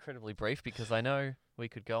incredibly brief because I know we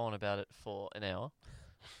could go on about it for an hour,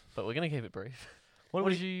 but we're going to keep it brief. What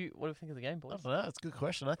do you think of the game, I boys? don't know. It's a good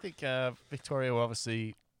question. I think Victoria were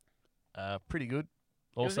obviously pretty good.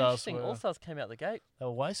 It was All-Stars interesting. were, All-Stars came out the gate. they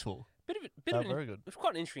were wasteful. Bit They of were an, very good. it was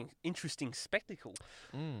quite an interesting spectacle.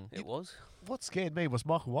 It was. What scared me was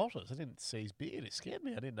Michael Walters. I didn't see his beard. It scared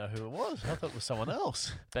me. I didn't know who it was. I thought it was someone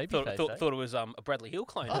else. Babyface, eh? Thought it was a Bradley Hill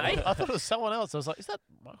clone. I, Hey, thought, I thought it was someone else. I was like, is that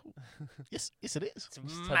Michael? Yes, it is. it's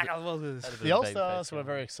had Michael Walters. Had a bit The of All-Stars babyface were going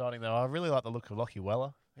very on. exciting, though. I really like the look of Lockie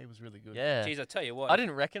Weller. He was really good. Yeah. Jeez, I tell you what. I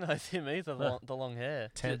didn't recognise him either, No. the long hair.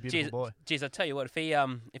 Tan, Jeez, beautiful boy. Jeez, I tell you what, if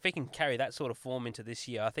he can carry that sort of form into this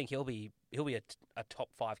year, I think he'll be a top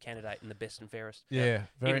 5 candidate in the best and fairest. Yeah,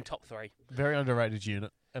 very Even top 3. very underrated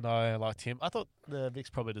unit, and I liked him. I thought the Vics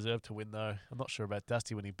probably deserved to win, though. I'm not sure about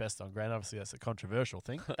Dusty winning best on ground. Obviously, that's a controversial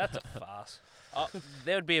thing. That's a farce.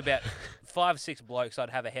 There would be about 5-6 blokes I'd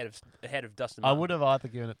have ahead of Dustin I Martin. would have either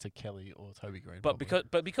given it to Kelly or Toby Green. But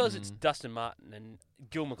probably. because it's Dustin Martin and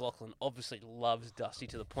Gil McLaughlin obviously loves Dusty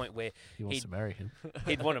to the point where he wants he'd- to marry him.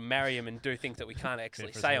 he'd want to marry him and do things that we can't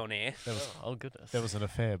actually for say sure. on air. There was Oh goodness. there was an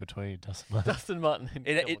affair between Dustin Martin. Dustin Martin. And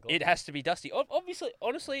It, Gil it, it has to be Dusty. Obviously,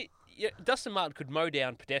 honestly, Dustin Martin could mow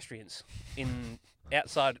down pedestrians in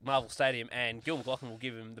outside Marvel Stadium, and Gil McLaughlin will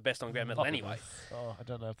give him the best on ground medal anyway. Oh, I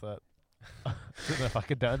don't know if that. I don't know if I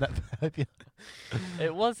condone that behaviour.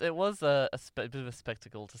 It was a bit of a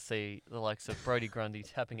spectacle to see the likes of Brody Grundy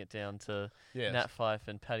tapping it down to Yeah, Nat Fife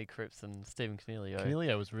and Paddy Cripps and Stephen Cornelio.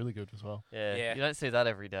 Cornelio was really good as well. Yeah, Yeah. you don't see that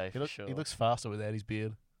every day for sure. He looks faster without his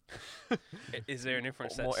beard. Is there an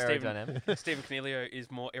inference More that aerodynamic. Stephen Cornelio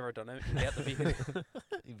is more aerodynamic without the vehicle?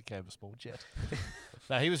 He became a small jet.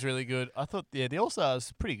 No, he was really good. I thought, the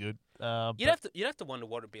All-Stars pretty good. You'd have to wonder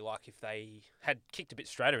what it'd be like if they had kicked a bit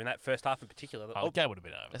straighter in that first half in particular. the game would have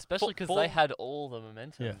been over. Especially because they had all the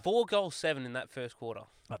momentum. Yeah. 4 goals 7 in that first quarter.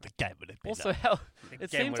 But the game would have been Also, over. how The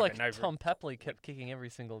it game seems would like have been over. Tom Papley kept kicking every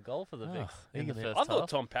single goal for the Oh, Vicks he in the can- first I thought half.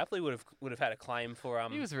 Tom Papley would have had a claim for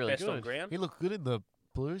He was really best on good. ground. He looked good in the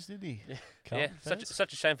Blues, didn't he? Yeah. Yeah, Carlton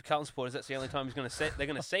such a shame for Carlton supporters. That's the only time they're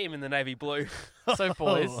going to see him in the navy blue. So,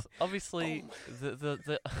 boys, obviously,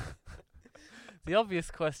 the the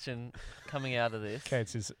obvious question coming out of this. Kane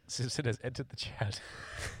Simpson has entered the chat.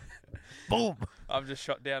 Boom. I've just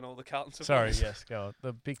shot down all the Carlton Sorry, supporters. yes, go on.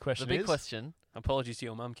 The big question The big is... question. Apologies to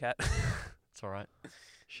your mum, Kat. It's all right.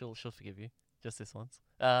 She'll forgive you. Just this once.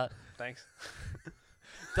 Thanks.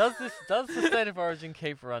 Does the state of origin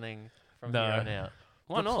keep running from No. here on out?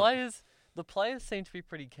 Why the not? The players seem to be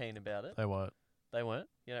pretty keen about it. They won't. They weren't.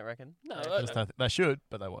 You don't reckon? No, They should,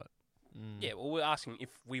 but they won't. Mm. yeah. Well, we're asking if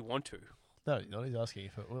we want to. No, you're not. He's asking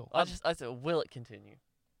if it will. I said, will it continue?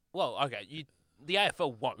 Well, okay. The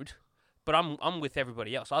AFL won't, but I'm with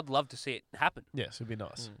everybody else. I'd love to see it happen. Yes, it'd be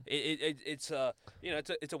nice. Mm. It's a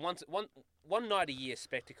one night a year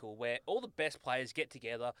spectacle where all the best players get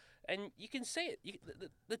together and you can see it.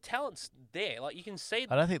 The talent's there. Like you can see.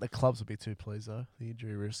 I don't think the clubs would be too pleased, though. The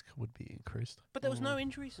injury risk would be increased. But there was no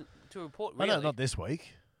injuries to report. Really, I know, not this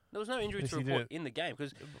week. there was no injuries Yes, to he report did. in the game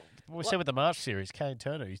because We said with the March series, Kane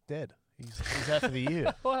Turner, he's dead. He's out for the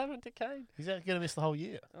year. What happened to Kane? He's going to miss the whole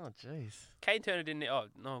year. Oh, jeez. Kane Turner didn't. Oh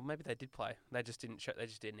no, maybe they did play. They just didn't show. They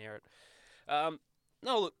just didn't air it.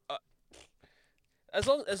 No, look. As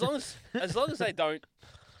long as they don't.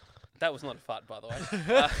 That was not a fart, by the way.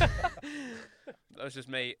 That was just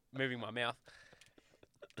me moving my mouth.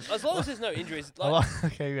 As long as there's no injuries, like,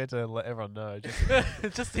 Okay, we had to let everyone know.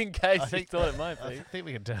 Just in case I you think- thought it might I be. think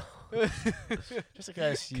we can tell. Just in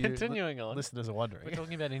case you Continuing on. listeners are wondering. We're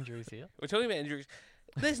talking about injuries here. we're talking about injuries.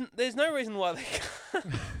 There's no reason why they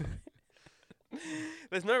can't.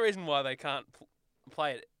 There's no reason why they can't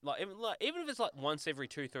play it. Even if it's like once every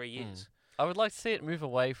 2-3 years. I would like to see it move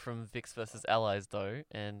away from Vicks versus Allies, though,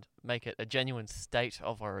 and make it a genuine state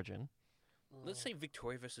of origin. Let's see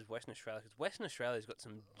Victoria versus Western Australia because Western Australia's got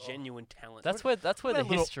some genuine talent. That's where the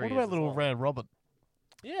history What is. about as little well. round robin?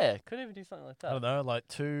 Yeah, could even do something like I that. don't know, like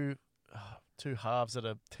two halves that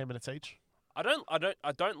are 10 minutes each. I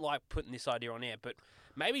don't like putting this idea on air, but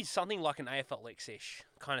maybe something like an AFLX-ish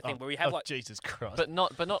kind of thing where we have like Jesus Christ. But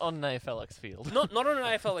not on an AFLX field. not on an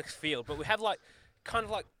AFLX field, but we have like kind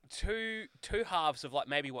of like two halves of like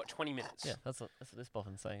maybe 20 minutes. Yeah, that's what this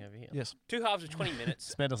boffin's saying over here. yes, 2 halves of 20 minutes.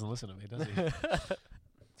 this man doesn't listen to me, does he?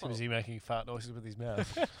 Too busy making fart noises with his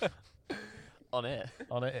mouth On air.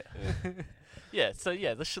 on it. Yeah, so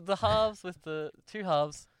yeah, the halves with the two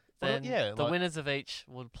halves. Well, Then yeah, the like- winners of each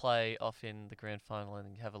would play off in the grand final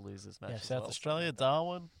and you have a losers match. Yeah, as South well. Australia,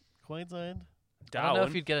 Darwin, Queensland. I don't know if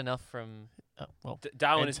Darwin. you'd get enough from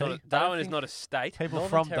Darwin is NT? not. Darwin is think- not a state. People Northern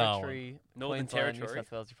from Darwin. Territory, Northern Queensland, Territory. New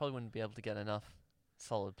South Wales. You probably wouldn't be able to get enough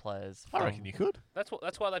solid players. I from- reckon you could. That's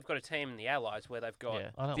why they've got a team in the Allies where they've got Yeah.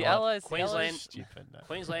 I don't The like Allies, Queensland- Stupid. No.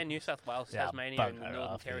 Queensland, New South Wales, Yeah, Tasmania, and the bugger Northern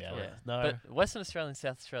off, yeah. Territory. Yeah. No, But Western Australia and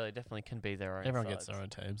South Australia definitely can be their own. everyone gets sides. their own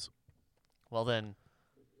teams. Well, then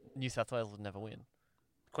New South Wales would never win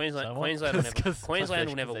Queensland, So what? Queensland, will never, 'Cause Queensland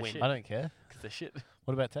will they're never win. shit. I don't care. because they're shit.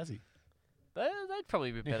 What about Tassie? They'd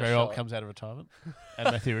probably be Nick better. Riewoldt shot. comes out of retirement,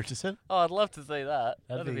 and Matthew Richardson. Oh, I'd love to see that.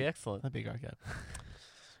 That'd That'd be be- excellent. That'd be a great game.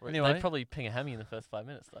 They'd probably ping a hammy in the first 5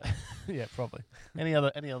 minutes though. Yeah, probably. Any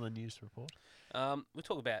other news to report? We'll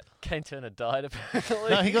talk about. Kane Turner died apparently.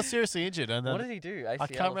 No, he got seriously injured, and then What did he do? ACL I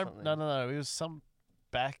can't or remember. something? No. It was some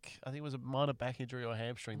back. I think it was a minor back injury or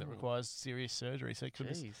hamstring that Ooh. requires serious surgery. So he could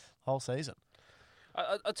miss Jeez. whole season.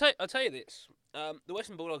 I'll tell you this. The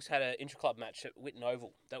Western Bulldogs had an intra-club match at Whitten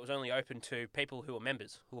Oval that was only open to people who were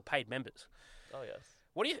members, who were paid members. Oh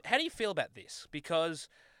yes. How do you feel about this? Because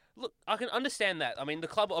look, I can understand that. I mean, the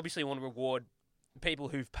club obviously want to reward people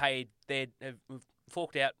who've paid who've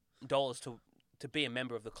forked out dollars to be a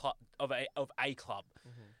member of the club of a club.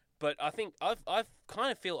 Mm-hmm. But I think I've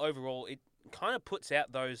kind of feel overall it kind of puts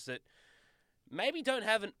out those that maybe don't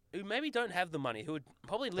have the money, who are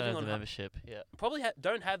probably living on the membership. Yeah.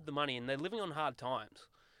 don't have the money and they're living on hard times,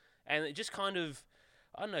 and it just kind of,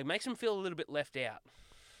 I don't know, makes them feel a little bit left out.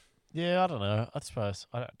 Yeah, I don't know. I suppose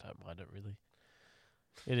I don't mind it really.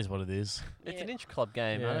 It is what it is. It's Yeah. an intra-club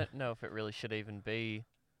game. I Yeah. don't know if it really should even be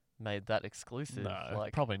made that exclusive. No,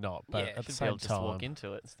 like, probably not. But Yeah, at the should be able same to just walk time,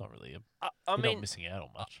 into it. it's not really. I You're mean, not missing out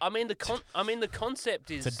on much. I mean the concept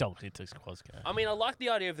is. It's adult interquaz game. I mean, I like the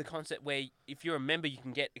idea of the concept where if you're a member, you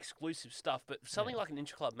can get exclusive stuff. But something like an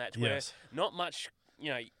intra-club match where Yes. not much,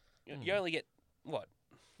 you only get what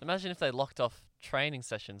Imagine if they locked off training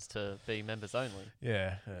sessions to be members only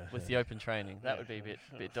Yeah. with the open training. That would be a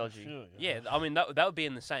bit dodgy. Sure, Yeah, I mean that would be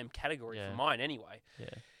in the same category Yeah. for mine anyway. Yeah.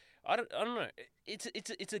 I don't know. It's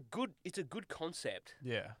a good concept,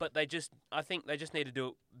 Yeah. but I think they just need to do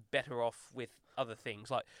it better off with other things.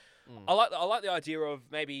 Like Mm. I like the idea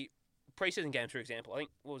of maybe preseason games, for example. I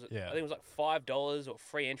think what was it? Yeah. I think it was like $5 or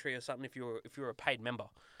free entry or something if you were a paid member.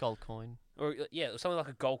 Gold coin. Or yeah, it was something like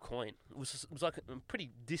a gold coin. It was like a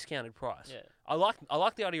pretty discounted price. Yeah. I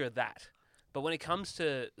like the idea of that. But when it comes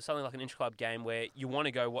to something like an intra-club game where you want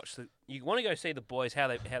to go see the boys how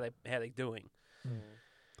they're doing.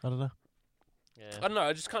 I don't know. Yeah. I don't know.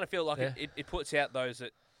 I just kind of feel like Yeah. it puts out those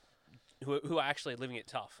that who are actually living it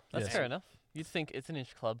tough. That's Yes. fair enough. You'd think it's an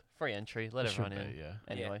inch club, free entry, let It should everyone in. be, yeah.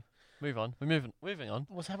 Anyway, move on. We're moving on.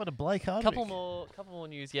 What's happened to Blake Hardwick? Couple more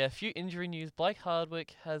news. Yeah, a few injury news. Blake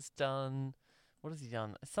Hardwick has done. What has he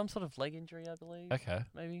done? Some sort of leg injury, I believe. Okay.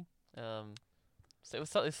 Maybe. So it was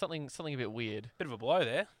something a bit weird. Bit of a blow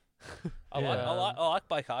there. I Yeah. like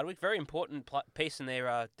Blake Hardwick. Very important piece in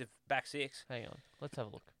their back six. Hang on, let's have a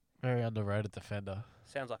look. Very underrated defender.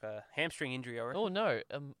 Sounds like a hamstring injury, I reckon. Oh no,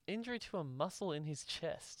 injury to a muscle in his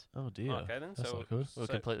chest. Oh dear. Okay then. That's so not good. We're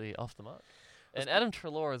so- completely off the mark. And Adam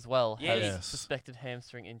Treloar as well has Yes. suspected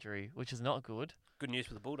hamstring injury, which is not good. good news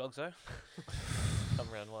for the Bulldogs though.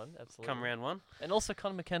 Come round one, absolutely. Come round one. And also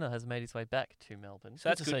Conor McKenna has made his way back to Melbourne. So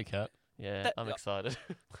that's Good to see, Cat. Yeah, That- I'm excited.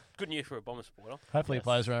 Good news for a Bomber supporter. Hopefully Yes. he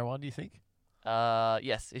plays round 1, do you think?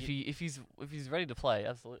 Yes, if he's ready to play,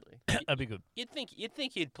 absolutely. That'd be good. You'd think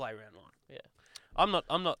he'd play round one. Yeah. I'm not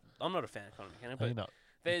a fan of Conor McKenna, Maybe but not.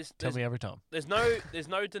 there's Tell me every time. there's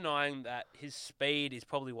no denying that his speed is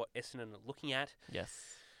probably what Essendon are looking at. Yes.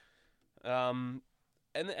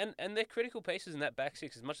 And they're critical pieces in that back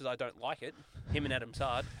six. As much as I don't like it, him and Adam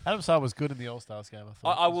Sard, Adam Sard was good in the All-Stars game, I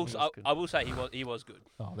thought. I was good. will say he was good.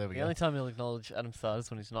 Oh, there we The go. only time he'll acknowledge Adam Sard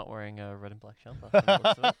is when he's not wearing a red and black jumper. from the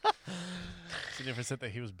looks of it. It's a different set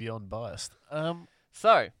that he was beyond biased.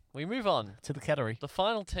 So, we move on. To the category. The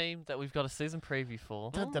final team that we've got a season preview for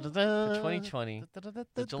For 2020,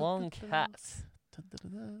 the Geelong Cats.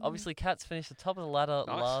 Obviously, Cats finished at the top of the ladder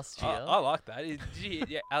Nice. last year. I like that. Did you,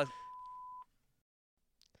 yeah, Alex,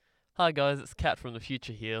 Hi guys, it's Kat from the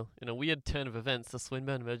future here. In a weird turn of events, the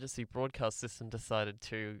Swinburne emergency broadcast system decided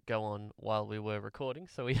to go on while we were recording,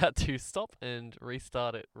 so we had to stop and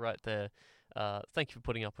restart it right there. Thank you for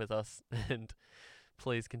putting up with us, and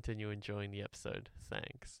please continue enjoying the episode.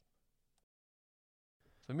 Thanks.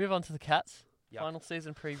 So we move on to the Cats. Yep. Final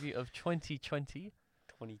season preview of 2020.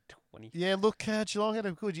 2020. Yeah, look, Geelong had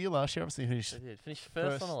a good year last year. Obviously, They did. Finished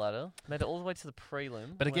first on the ladder. Made it all the way to the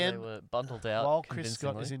prelim. But where they again, were bundled out. while Chris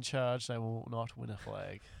Scott is convincingly. in charge, they will not win a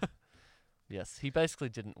flag. Yes, he basically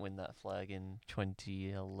didn't win that flag in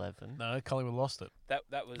 2011. No, Collingwood lost it.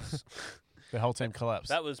 That was The whole team collapsed.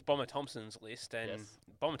 that was Bomber Thompson's list, and Yes.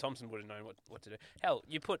 Bomber Thompson would have known what to do. Hell,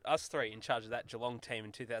 you put us three in charge of that Geelong team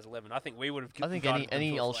in 2011. I think we would have. I think guided them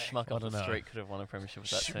any to a old flag. schmuck I off the don't know. street could have won a premiership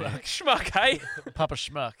with that team. Schmuck, hey. Papa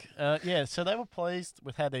Schmuck. Yeah, so they were pleased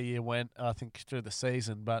with how their year went, I think, through the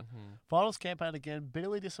season. But Mhm. finals campaign, again,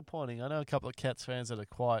 bitterly disappointing. I know a couple of Cats fans that are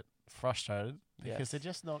quite frustrated because Yes. they're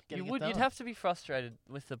just not getting You'd it done. have to be frustrated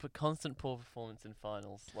with the constant poor performance in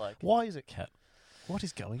finals. Like, Why is it, Cat? What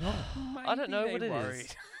is going on? I don't know Maybe what they it worried.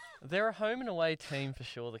 is. They're a home and away team for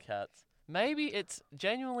sure, the Cats. Maybe it's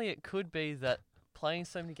genuinely, it could be that playing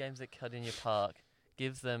so many games at Cardinia Park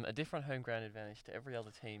gives them a different home ground advantage to every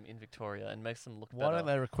other team in Victoria and makes them look Why better. don't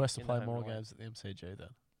they request to in the play home more and away. games at the MCG then?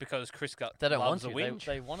 Because Chris Scott They don't want loves to. a win.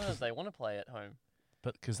 They want to play at home.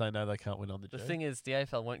 But because they know they can't win on the The G. thing is, the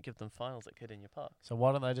AFL won't give them finals at Cardinia Park So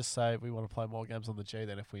why don't they just say we want to play more games on the G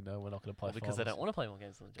then if we know we're not going to play because they don't want to play more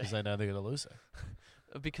games on the Because G. they know they're going to lose it.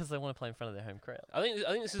 Because they want to play in front of their home crowd. I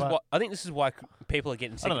think this is But- why people are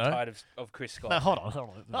getting sick don't and know. tired of Chris Scott. No, hold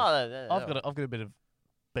on. Oh, I've got a bit of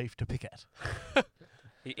beef to pick at.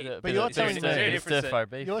 but you're telling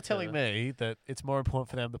me- You're Telling me that it's more important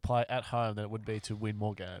for them to play at home than it would be to win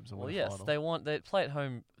more games and Well, win a yes, final. they play at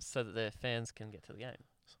home so that their fans can get to the game.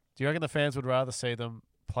 Do you reckon the fans would rather see them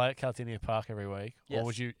play at Cardinia Park every week, Yes. or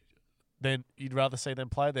would you? Then you'd rather see them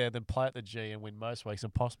play there than play at the G and win most weeks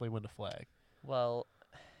and possibly win a flag. Well,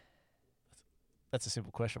 That's a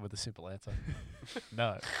simple question with a simple answer.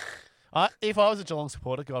 No. If I was a Geelong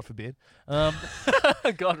supporter, God forbid,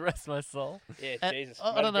 God rest my soul. Yeah, And Jesus.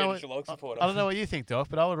 I don't know. What, Geelong supporter. I don't know what you think, Doc,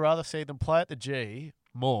 but I would rather see them play at the G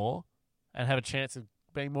more and have a chance of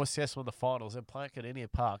being more successful in the finals than play at Cardinia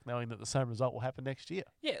Park, knowing that the same result will happen next year.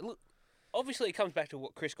 Yeah, look. Obviously, it comes back to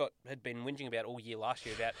what Chris Scott had been whinging about all year last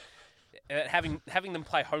year about having them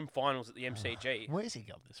play home finals at the MCG. Where's he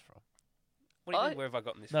got this from? What do you mean? Where have I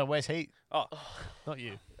gotten this? No, where's he? Oh, Not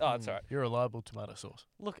you. oh, it's all right. You're a reliable tomato sauce.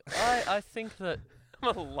 Look, I think that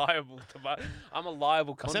I'm a liable tomato. I'm a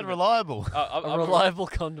liable I said condiment. reliable. a reliable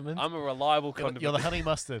condiment. I'm a reliable condiment. You're the honey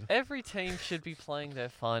mustard. Every team should be playing their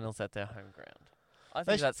finals at their home ground. I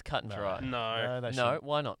They think sh- that's cut and No. dry. No. they No, shouldn't.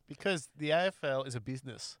 why not? Because the AFL is a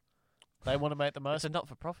business. They want to make the It's most. a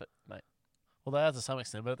not-for-profit, mate. Well, they are to some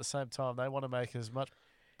extent, but at the same time, they want to make as much.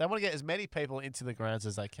 They want to get as many people into the grounds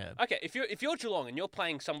as they can. Okay, if you're Geelong and you're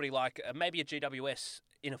playing somebody like maybe a GWS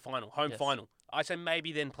in a final, home Yes. final, I say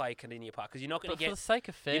maybe then play Cardinia Park because you're not going But to for get. the sake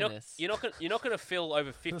of fairness, You're not going to fill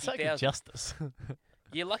over For the sake of 50,000. justice.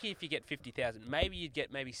 You're lucky if you get 50,000. Maybe you'd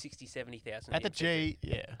get maybe 60, 70,000. At the G,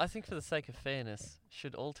 yeah. I think for the sake of fairness,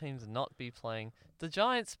 should all teams not be playing? The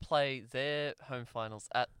Giants play their home finals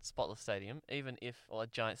at Spotless Stadium, or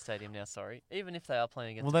Giant Stadium now. Sorry, even if they are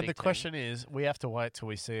playing against. Well, a then big the team, question is, we have to wait till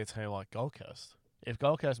we see a team like Gold Coast. If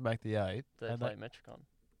Gold Coast make the 8, they and play Metricon,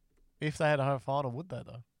 if they had a home final, would they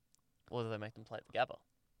though? or do they make them play at the Gabba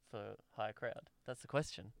for higher crowd? That's the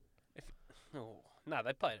question. Oh, no,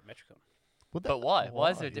 they play it at Metricon Would they? But why?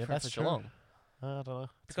 Why is there a Yeah, difference that's for true. Geelong? I don't know.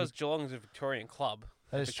 because Geelong is a Victorian club.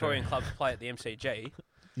 That is Victorian true. clubs play at the MCG.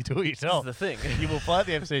 You do it This is yourself. the thing. You will play at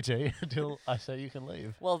the MCG until I say you can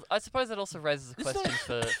leave. Well, I suppose that also raises a It's not-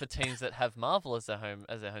 question for teams that have Marvel as their home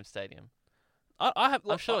stadium. I have. I'm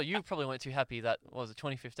look, sure you probably weren't too happy that what was it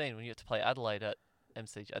 2015 when you had to play Adelaide at the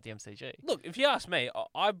MCG. Look, if you ask me,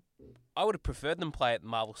 I would have preferred them play at the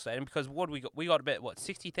Marvel Stadium because what we got? We got about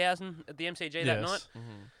 60,000 at the MCG that night.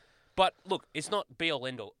 Mm-hmm. But look, it's not be all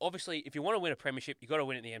end all. Obviously, if you want to win a premiership, you got to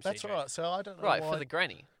win at the MCG. That's right. So I don't know Right why. for the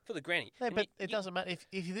granny. For the granny. Yeah, And but it doesn't matter if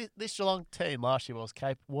this Geelong team last year was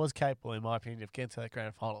capable, in my opinion, of getting to that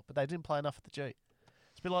grand final, but they didn't play enough at the G.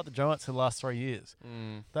 It's a bit like the Giants in the last 3 years.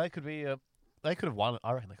 Mm. They could be. They could have won.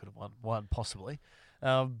 I reckon they could have won possibly,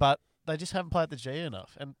 but they just haven't played the G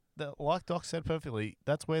enough. And like Doc said perfectly,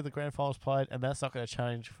 that's where the grand finals played, and that's not going to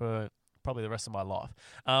change for probably the rest of my life.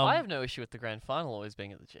 I have no issue with the grand final always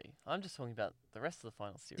being at the G. I'm just talking about the rest of the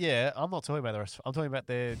final series. Yeah, I'm not talking about the rest. I'm talking about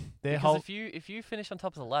their Because whole. if you finish on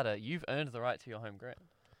top of the ladder, you've earned the right to your home ground.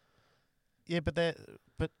 Yeah, but their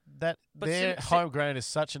Sim- home ground is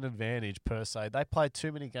such an advantage per se. They play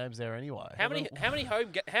too many games there anyway.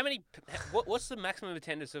 What's the maximum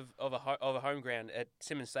attendance of a home ground at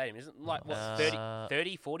Simmons Stadium? Isn't it like what Uh,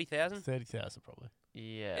 30, 40,000? 30,000 probably.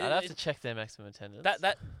 Yeah, It- I'd have it- to check their maximum attendance.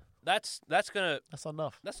 That's gonna That's not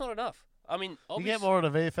enough. that's not enough. I mean, You obviously, get more at a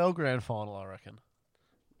VFL grand final, I reckon.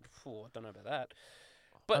 I don't know about that.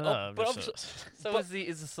 But but obviously, So but-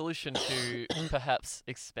 is the solution to perhaps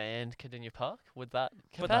expand Cardinia Park? Would that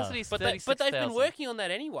But- capacity is but 36,000? they've been working on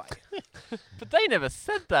that anyway. But they never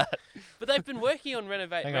said that. But they've been working on Hang on,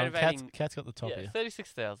 renovating. Cat's got the top Yeah, here.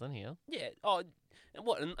 36,000 here. Yeah. Oh, and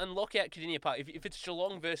what? And lock out Cardinia Park. If it's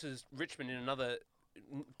Geelong versus Richmond in another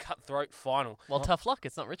cutthroat final, Well, tough luck.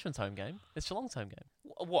 It's not Richmond's home game. It's Geelong's home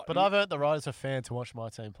game. what? But I've earned the right as a fan to watch my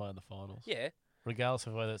team play in the finals, yeah. regardless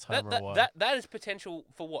of whether it's home That, or away. that is potential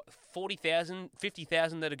for what 40,000,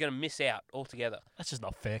 50,000 that are going to miss out altogether. That's just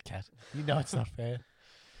not fair, Cat. You know it's not fair.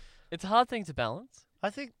 It's a hard thing to balance. I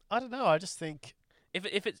don't know. I just think If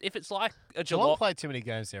it's like a Geelong Geelong, played too many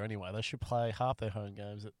games there anyway. They should play half their home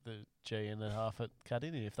games at the G and then half at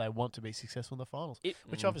Cardinia if they want to be successful in the finals,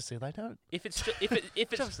 which obviously they don't. if it's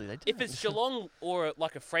Obviously they do. if it's Geelong or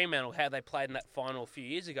like a Fremantle, how they played in that final a few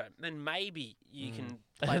years ago, then maybe you can.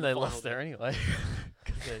 Play And the they final lost there anyway.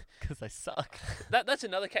 Because they suck. That's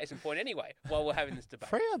another case in point anyway. While we're having this debate,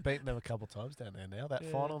 Freo beaten them a couple of times down there now. That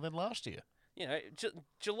final then last year. you know,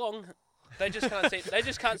 Geelong, they just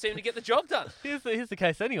can't seem to get the job done. Here's the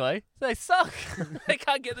case anyway. They suck. They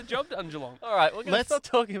can't get the job done, Geelong. All right, we're going to Let's- stop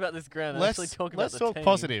talking about this ground and actually talk about let's the talk team.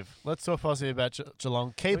 positive. Let's talk positive about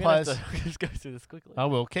Geelong. Key We're gonna players. have to just go through this quickly. I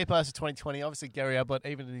will. Key players for 2020. Obviously, Gary Ablett,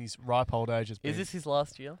 even in his ripe old age, has been. Is this his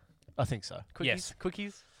last year? I think so. Cookies? Yes.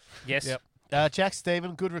 Cookies? Yes. Yep. Jack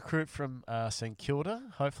Stephen, good recruit from St Kilda.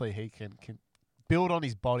 Hopefully, he can build on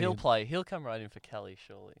his body. He'll and play. He'll come right in for Kelly,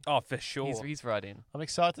 surely. Oh, for sure. He's right in. I'm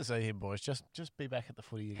excited to see him, boys. Just be back at the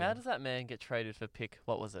footy again. How does that man get traded for pick,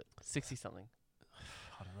 what was it, 60-something?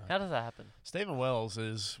 I don't know. How does that happen? Stephen Wells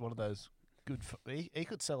is one of those good. He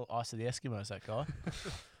could sell ice to the Eskimos. That guy.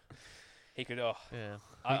 He could. Yeah.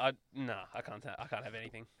 I can't have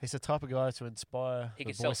anything. He's the type of guy to inspire He the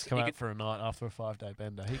could sell- boys to come he out could- for a night after a 5-day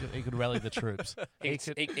bender. He could rally the troops. He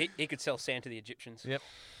could sell sand to the Egyptians. Yep.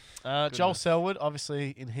 Good Joel enough. Selwood,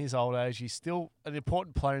 obviously in his old age, he's still an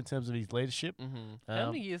important player in terms of his leadership. Mm-hmm. How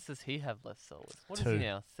Um, many years does he have left, Selwood? What is 2. he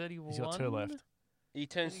now? 31? He's got 2 left. He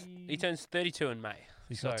turns 32 in May.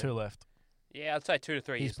 He's got So- 2 left. Yeah, I'd say 2 to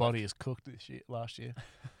 3 years. His body is cooked last year.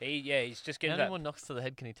 He's just How getting many that. more knocks to the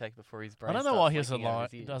head can he take before his brain I don't know starts why leaking out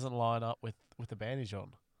of his ears? doesn't line up with the bandage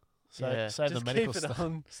on. So Yeah, save the just medical keep it staff.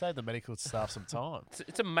 on. Save the medical staff some time.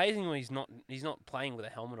 It's amazing when he's not playing with a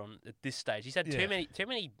helmet on at this stage. He's had Yeah. too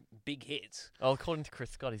many big hits. Oh, according to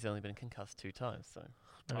Chris Scott, he's only been concussed 2 times. So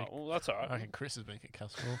Oh, well, that's all I right. reckon Chris has been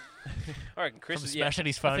concussed more. I reckon Chris From is smashing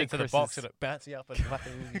his phone think into the Chris box is- and it bouncy up and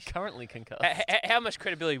fucking. currently concussed. How much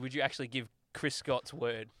credibility would you actually give Chris Scott's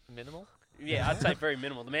word? Minimal. Yeah, I'd say very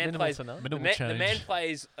minimal. The man Minimal plays. to none. The Minimal man, change. the man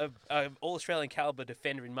plays a all-Australian caliber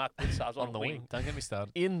defender in Mark Blitzarves On the wing. Don't get me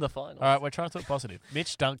started. In the finals. All right, we're trying to talk positive.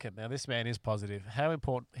 Mitch Duncan. Now, this man is positive. How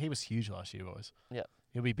important? He was huge last year, boys. Yep.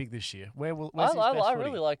 He'll be big this year. Where's his I best footy?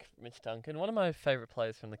 really like Mitch Duncan. One of my favourite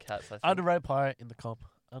players from the Cats, I think. Underrated player in the comp.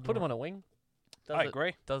 Put him on a wing. I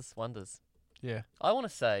agree. Does wonders. Yeah. I want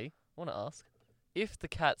to ask, if the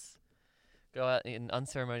Cats go out in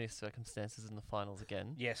unceremonious circumstances in the finals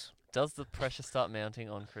again, Yes. does the pressure start mounting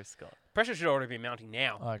on Chris Scott? Pressure should already be mounting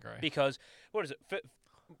now. I agree. Because what is it?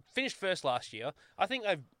 Finished first last year. I think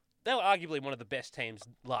they were arguably one of the best teams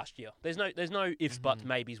last year. There's no ifs, buts,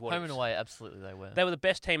 maybes, what Home ifs. and away, absolutely they were. They were the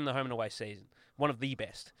best team in the home and away season. One of the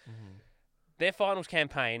best. Mhm. Their finals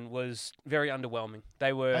campaign was very underwhelming. They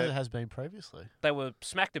As it were has been previously.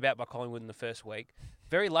 smacked about by Collingwood in the first week.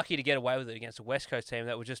 Very lucky to get away with it against a West Coast team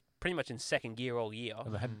that were just pretty much in second gear all year.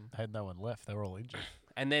 And they had no one left. They were all injured.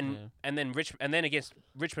 And then against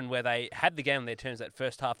Richmond, where they had the game on their terms that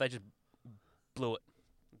first half, they just blew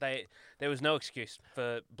it. There was no excuse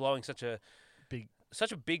for blowing such a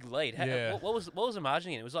big lead. Yeah. What was the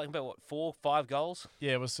margin in? It was like about 4-5 goals.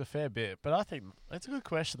 Yeah, it was a fair bit. But I think it's a good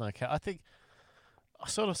question, though, Kat. I think I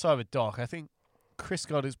sort of side with Doc. I think Chris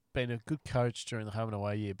Scott has been a good coach during the home and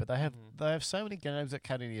away year, but they have so many games at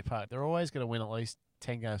Cardinia Park. They're always going to win at least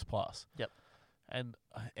 10 games plus. Yep. And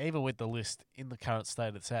even with the list in the current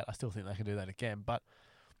state it's at, I still think they can do that again. But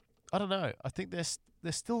I don't know. I think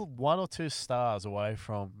they're still 1 or 2 stars away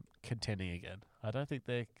from contending again. I don't think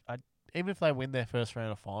even if they win their first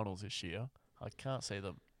round of finals this year, I can't see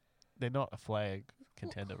them. They're not a flag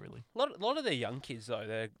contender, really. A lot of their young kids though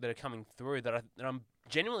that are coming through that I'm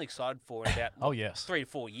genuinely excited for in about Oh, yes. 3 to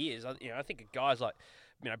 4 years. I think of guys like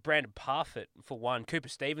Brandon Parfitt for one. Cooper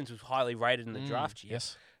Stevens was highly rated in the draft year.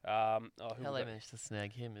 Yes. Who How we they got? managed to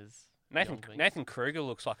snag him is Nathan beyond me. Nathan Kruger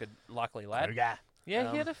looks like a likely lad. Yeah,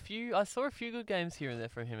 he had a few. I saw a few good games here and there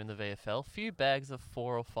from him in the VFL. Few bags of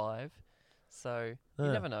 4 or 5. So you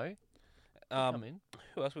Yeah. never know. Come in.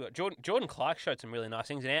 Who else we got? Jordan Clark showed some really nice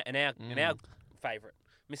things, and our favourite,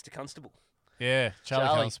 Mr. Constable, Yeah, Charlie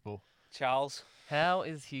Charlie. Constable. Charles. How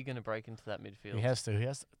is he going to break into that midfield? He has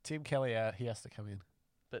to. Tim Kelly out. He has to come in.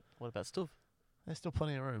 But what about Stuff? There's still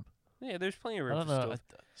plenty of room. Yeah, there's plenty of I room don't for know.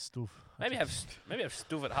 Stuff. Stuff. Maybe have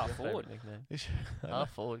Stuff at half Your forward. favourite nickname. I don't know. Half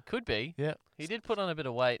forward. Could be. Yeah. He did put on a bit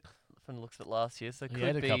of weight from the looks of it last year, so He could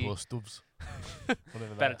had a be couple of stubs.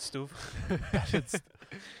 Whatever Battered that. Stuff.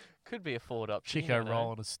 could be a forward option. you Chico never know.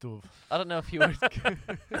 rolling a stub. I don't know if you would.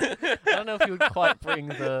 I don't know if you would quite bring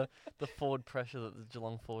the forward pressure that the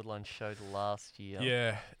Geelong forward line showed last year.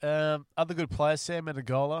 Yeah. Other good players, Sam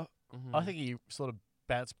Menegola. Mhm. I think he sort of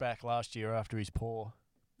bounced back last year after his poor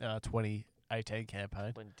 2018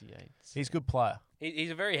 campaign. 28. He's a good player. He's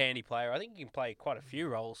a very handy player. I think he can play quite a few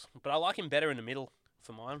roles, but I like him better in the middle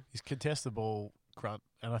for mine. He's contest the ball grunt,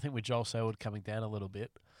 and I think with Joel Selwood coming down a little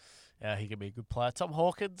bit, he can be a good player. Tom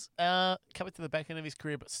Hawkins coming to the back end of his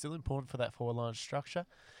career, but still important for that forward line structure.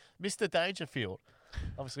 Mr. Dangerfield,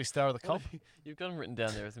 obviously star of the comp. You've got him written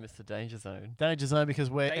down there as Mr. Danger Zone. Danger zone because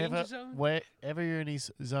Danger zone? wherever you're in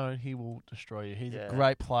his zone, he will destroy you. He's Yeah. a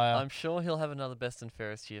great player. I'm sure he'll have another best and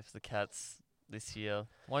fairest year for the Cats this year.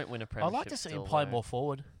 Won't win a I'd premiership. like to see him still, play though. more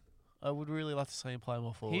forward. I would really like to see him play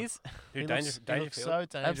more forward. He's Who he Dangerfield? looks so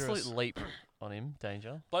dangerous. absolute leap on him.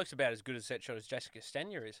 Danger. Bloke's about as good a set shot as Jessica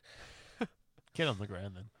Castagna is. Get on the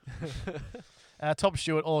ground then. Tom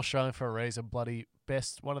Stewart, all Australian for a reason. Bloody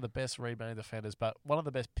best, one of the best rebound defenders, but one of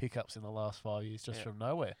the best pickups in the last 5 years, just Yeah. from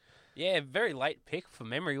nowhere. Yeah, very late pick for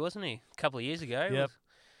memory, wasn't he? A couple of years ago. It Yep. was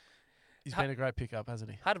He's Ha- been a great pickup, hasn't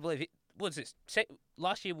he? hard to believe. What's this?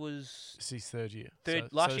 Last year was It's his third year.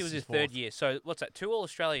 last so year this was is his third fourth. year. So what's that? 2 All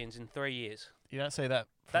Australians in 3 years. You don't see that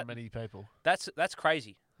from That- many people. That's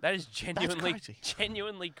crazy. That is genuinely crazy.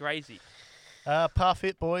 genuinely crazy.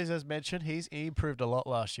 Parfit, boys, as mentioned, he improved a lot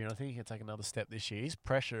last year, and I think he can take another step this year. His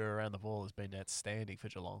pressure around the ball has been outstanding for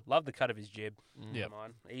Geelong. Love the cut of his jib. Yep.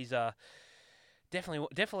 Mine. He's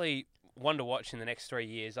definitely one to watch in the next 3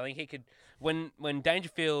 years. I think he could, when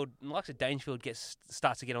Dangerfield, likes of Dangerfield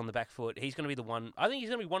starts to get on the back foot, he's going to be the one. I think he's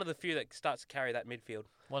going to be one of the few that starts to carry that midfield.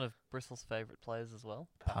 One of Bristol's favourite players as well.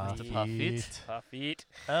 Parfit.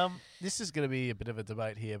 Parfit. This is going to be a bit of a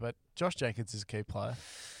debate here, but Josh Jenkins is a key player.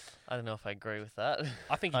 I don't know if I agree with that.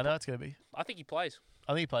 I know it's going to be. I think he plays.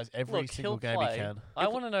 I think he plays every single game he can. I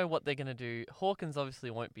want to know what they're going to do. Hawkins obviously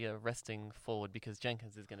won't be a resting forward because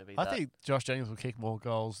Jenkins is going to be I think Josh Jenkins will kick more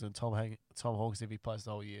goals than Tom Hawkins if he plays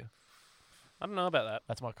the whole year. I don't know about that.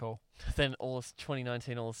 That's my call. Then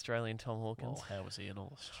 2019 All-Australian Tom Hawkins. Oh, how was he in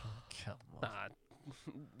All-Australian? Come on.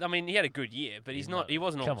 Nah, I mean, he had a good year, but he's not. He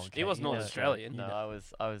wasn't. He wasn't Australian. No, I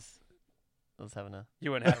was having a.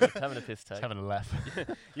 You weren't happy. having a piss take. Having a laugh.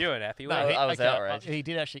 You weren't happy. No, I was outraged. He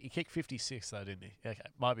did actually. He kicked 56 though, didn't he? Okay,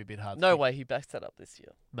 might be a bit hard. No way, he backs that up this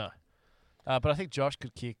year. No, but I think Josh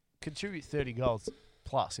could contribute 30 goals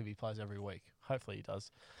plus if he plays every week. Hopefully he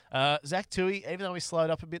does. Zach Tui, even though he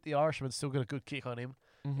slowed up a bit, the Irishman still got a good kick on him.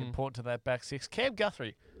 Mm-hmm. Important to that back six. Cam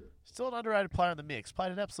Guthrie, still an underrated player in the mix.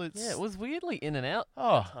 Played an absolute. Yeah, it was weirdly in and out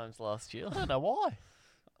at times last year. I don't know why.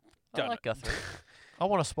 I like Guthrie. I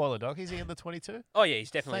want to spoil a dog. Is he in the 22? Oh yeah, he's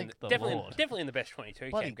definitely Thank the definitely Lord. definitely in the best 22.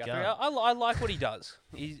 Bloody Cam Guthrie. I like what he does.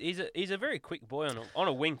 He's a very quick boy on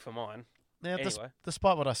a wing for mine. Now, Anyway.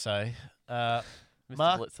 despite what I say, Mr.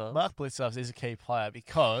 Mark Blicavs. Blicavs is a key player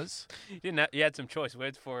because You had some choice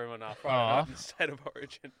words for him on Friday night in State of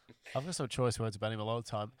Origin. I've got some choice words about him a lot of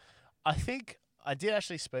the time. I think I did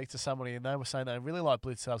actually speak to somebody and they were saying they really like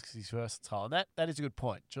Blicavs because he's versatile, and that is a good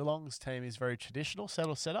point. Geelong's team is very traditional,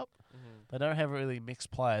 settled setup. They don't have really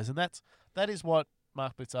mixed players, and that is what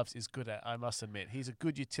Mark Blicavs is good at, I must admit. He's a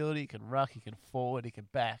good utility, he can ruck, he can forward, he can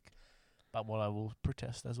back. But what I will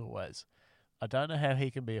protest, as always, I don't know how he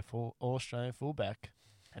can be a full All-Australian fullback,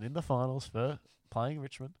 and in the finals for playing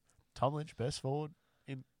Richmond, Tom Lynch, best forward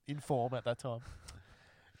in form at that time,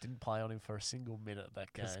 didn't play on him for a single minute of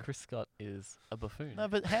that game. Because Chris Scott is a buffoon. No,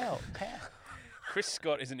 but how? Chris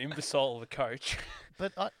Scott is an imbecile of a coach.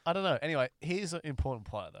 But I don't know. Anyway, he's an important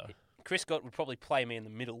player, though. Chris Scott would probably play me in the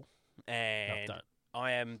middle, and don't.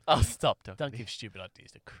 I am. Oh, stop, Doctor. Don't give stupid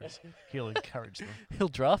ideas to Chris. He'll encourage them. He'll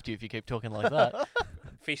draft you if you keep talking like that.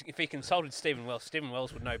 If he consulted Stephen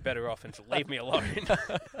Wells would know better off and to leave me alone.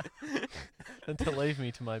 And to leave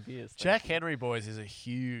me to my beers. Jack Henry, boys, is a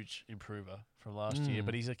huge improver from last year,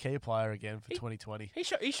 but he's a key player again for 2020.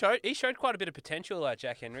 He showed quite a bit of potential,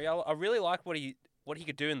 Jack Henry. I really like what he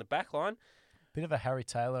could do in the back line. Bit of a Harry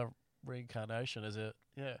Taylor reincarnation, is it?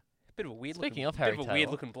 Yeah. Bit of a weird. Speaking looking, of Harry bit of a Taylor. weird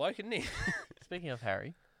looking bloke, isn't he? Speaking of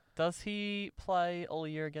Harry, does he play all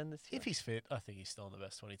year again this year? If he's fit, I think he's still in the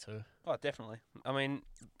best 22. Oh, definitely. I mean,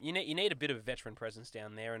 you need a bit of a veteran presence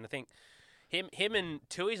down there, and I think him and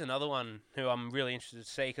Tui's another one who I'm really interested to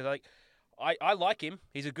see because I like him.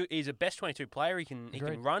 He's a best 22 player. He can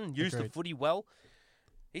run, use the footy well.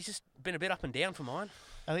 He's just been a bit up and down for mine.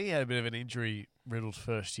 I think he had a bit of an injury-riddled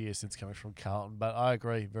first year since coming from Carlton, but I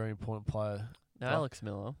agree, very important player. Now, Alex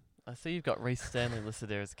Miller, I see you've got Reece Stanley listed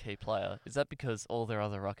there as a key player. Is that because all their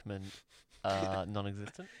other ruckmen are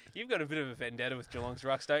non-existent? You've got a bit of a vendetta with Geelong's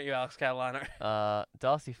rucks, don't you, Alex Catalano?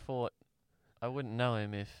 Darcy Fort, I wouldn't know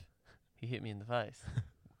him if he hit me in the face.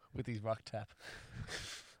 With his ruck tap.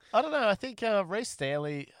 I don't know, I think Reece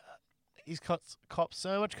Stanley, he's copped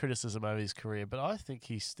so much criticism over his career, but I think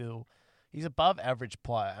he's above average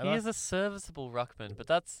player. He is a serviceable ruckman, but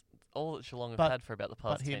that's all that Geelong have had for about the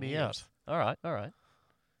past 10 years. But hear me out. All right.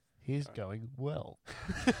 He's going well.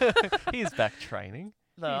 He's back training.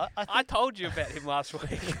 No, I told you about him last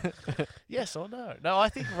week. Yes or no? No, I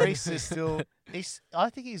think Reece is still. I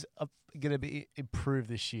think he's going to be improved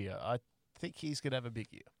this year. I think he's going to have a big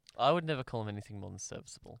year. I would never call him anything more than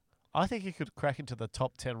serviceable. I think he could crack into the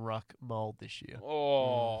top 10 ruck mould this year.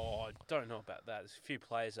 Oh, I don't know about that. There's a few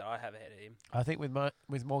players that I have ahead of him. I think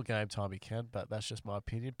with more game time he can, but that's just my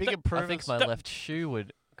opinion. Big improvement. I think my left shoe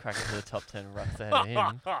would crack into the top 10 rucks ahead of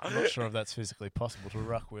him. I'm not sure if that's physically possible to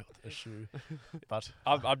ruck with a shoe, but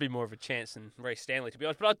I'd be more of a chance than Reece Stanley, to be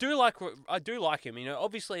honest. But I do like him. You know,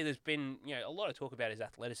 obviously there's been a lot of talk about his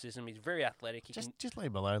athleticism. He's very athletic. Just leave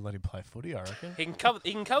him alone. Let him play footy. I reckon he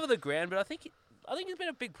can cover the ground. But I think there's been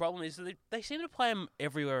a big problem is that they seem to play him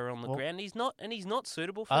everywhere on the ground. He's not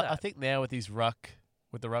suitable for that. I think now with his ruck,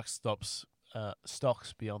 with the ruck stocks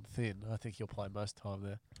beyond thin, I think he'll play most time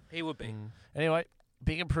there. He would be. Anyway.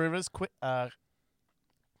 Big improvers. The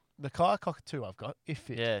Kai Cockatoo I've got, if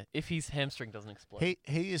fit. Yeah, if his hamstring doesn't explode.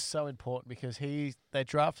 He is so important because they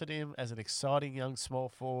drafted him as an exciting young small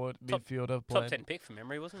forward midfielder. Top 10 pick from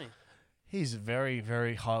memory, wasn't he? He's very,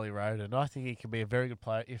 very highly rated, and I think he can be a very good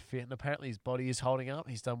player if fit. And apparently his body is holding up.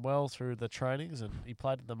 He's done well through the trainings, and he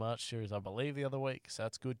played in the March series, I believe, the other week. So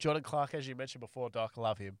that's good. Jordan Clark, as you mentioned before, Doc, I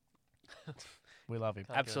love him. We love him.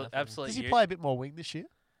 Can't get enough of him. Absolutely. Does he play a bit more wing this year?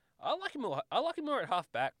 I like him more at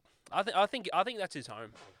half back. I think that's his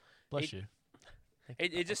home. Bless you.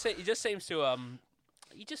 It just seems to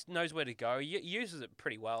he just knows where to go. He uses it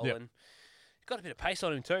pretty well, Yep. and he's got a bit of pace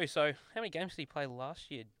on him too. So how many games did he play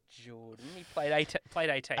last year, Jordan? He played 18.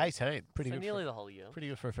 18. Pretty So good. nearly the whole year. Pretty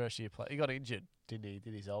good for a first year player. He got injured, didn't he?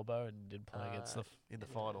 Did his elbow and didn't play against in the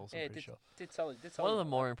finals. I'm pretty sure. Did something. One of the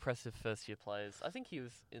more impressive first-year players. I think he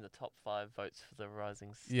was in the top 5 votes for the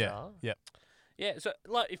Rising Star. Yeah. Yeah. So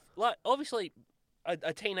obviously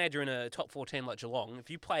a teenager in a top 4 team like Geelong, if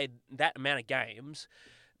you played that amount of games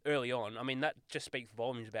early on, I mean, that just speaks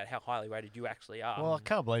volumes about how highly rated you actually are. Well, I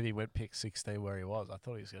can't believe he went pick 16 where he was. I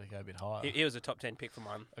thought he was going to go a bit higher. He was a top 10 pick for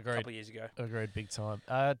mine a Agreed. couple of years ago. Agreed, big time.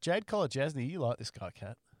 Jade Colajasny, you like this guy,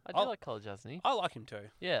 Kat? I do like Kolajasny. I like him too.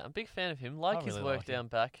 Yeah, I'm a big fan of him. Like his really work like him. down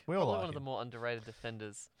back. We all Probably like one of the him. more underrated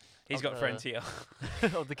defenders. He's of got the- friends here.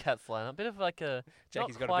 of the Cats lineup. Bit of like a Jackie's not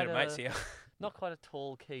got a bit quite of mates here. not quite a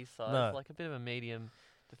tall key size, No. like a bit of a medium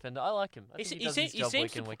defender. I like him. I He think se- he he does se- his job he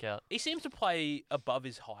week seems in, to week out. He seems to play above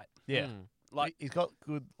his height. Yeah. Mm. Like He's got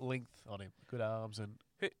good length on him, good arms, and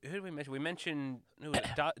who did we mention? We mentioned who was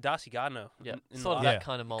it? Darcy Gardner. Yeah, in the sort of last- that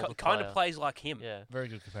kind of mold. kind of plays like him. Yeah, very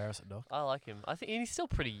good comparison, Doc. I like him. I think and he's still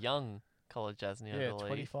pretty young, Kolajasny, I Yeah, believe.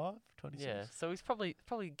 25, 26. Yeah, so he's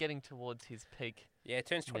probably getting towards his peak. Yeah,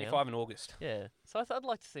 turns Yeah. 25 in August. Yeah, so I'd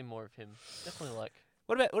like to see more of him. Definitely like.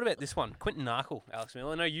 What about this one? Quinton Narkle, Alex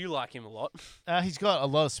Miller. I know you like him a lot. He's got a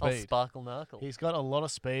lot of Oh, speed. Sparkle Narkle. He's got a lot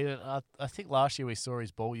of speed, and I think last year we saw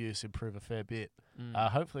his ball use improve a fair bit.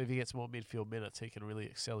 Hopefully, if he gets more midfield minutes, he can really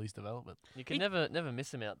excel his development. You can never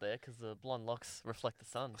miss him out there because the blonde locks reflect the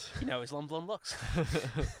sun. You know his long blonde locks.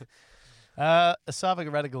 Asava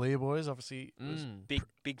Radaglia, boys, obviously. Was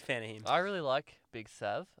Big fan of him. I really like Big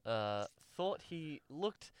Sav. Thought he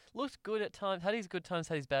looked good at times. Had his good times,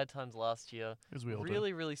 had his bad times last year. as we all do.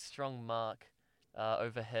 Really strong mark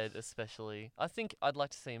overhead, especially. I think I'd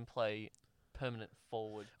like to see him play permanent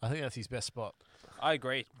forward. I think that's his best spot. I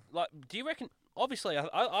agree. Like, do you reckon? Obviously,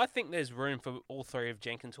 I think there's room for all three of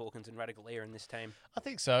Jenkins, Hawkins, and Radaglia in this team. I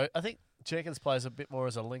think so. I think Jenkins plays a bit more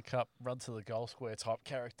as a link-up, run-to-the-goal square type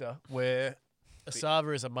character, where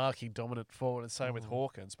Asava is a marking dominant forward, and same with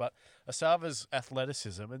Hawkins. But Asava's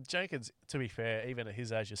athleticism, and Jenkins, to be fair, even at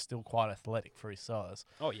his age, is still quite athletic for his size.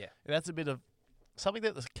 Oh yeah. And that's a bit of something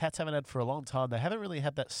that the Cats haven't had for a long time. They haven't really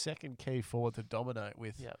had that second key forward to dominate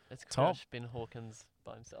with. Yeah, it's Tom. Crash been Hawkins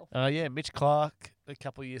by himself. Mitch Clark, a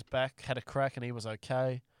couple of years back, had a crack and he was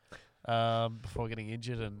okay before getting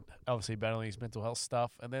injured and obviously battling his mental health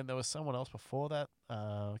stuff. And then there was someone else before that.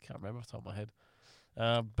 I can't remember off the top of my head.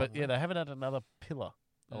 But yeah, they haven't had another pillar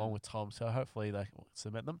along with Tom, so hopefully they can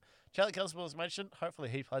cement them. Charlie Constable, as mentioned, hopefully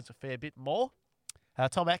he plays a fair bit more.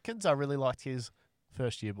 Tom Atkins, I really liked his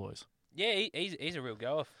first year, boys. Yeah, he's a real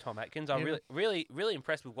goer, Tom Atkins. I'm Yeah. really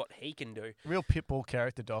impressed with what he can do. Real pitbull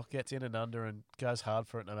character, Doc. Gets in and under and goes hard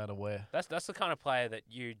for it no matter where. That's the kind of player that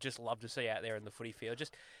you just love to see out there in the footy field.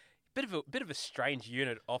 Just bit of a strange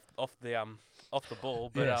unit off the ball,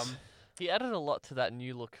 but Yes. He added a lot to that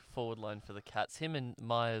new look forward line for the Cats. Him and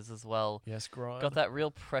Myers as well. Yes, grind. Got that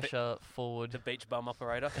real pressure forward. the beach bum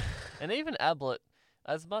operator. And even Ablett,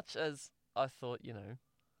 as much as I thought,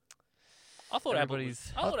 I thought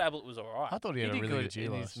Everybody's- Ablett was all I right. thought he he had a did really good good year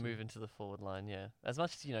in last his year. move into the forward line, yeah. As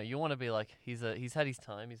much as, you want to be like, he's had his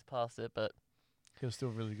time, he's past it, but He was still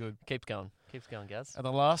really good. keeps going. Keeps going, Gaz. And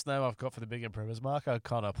the last name I've got for the big improvement is Mark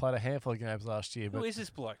O'Connor. Played a handful of games last year, Who but is this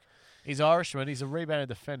bloke? he's Irishman. He's a rebounding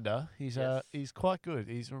defender. He's Yes. he's quite good.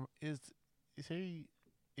 He's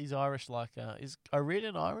Irish like is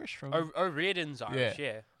O'Riordan Irish from? O'Riordan's Irish,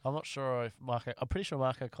 yeah. I'm not sure if I'm pretty sure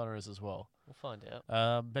Mark O'Connor is as well. We'll find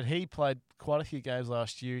out. But he played quite a few games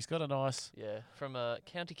last year. He's got a nice Yeah, from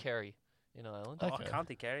County Kerry in Ireland. Oh, Okay. I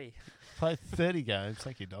can't carry. played 30 games.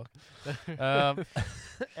 Thank you, Doc.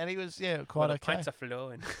 And he was quite The okay. pints are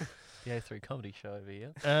flowing. The A3 comedy show over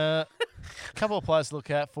here. A couple of players to look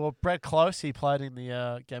out for. Brad Close, he played in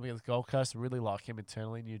the game against Gold Coast. I really like him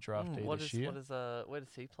internally. New draftee this year. Where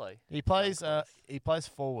does he play? He plays. Close? He plays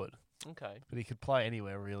forward, Okay. but he could play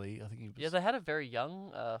anywhere really. I think he was. Yeah, they had a very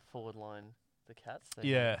young forward line, the Cats. They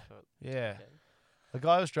Yeah. had for- Yeah. okay. The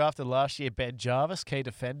guy who was drafted last year, Ben Jarvis, key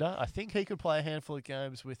defender. I think he could play a handful of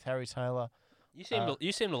games with Harry Taylor You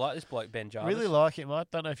seem to like this bloke, Ben Jarvis. Really like him. I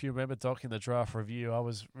don't know if you remember, Doc, in the draft review, I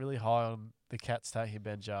was really high on the Cats taking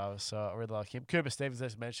Ben Jarvis, so I really like him. Cooper Stevens,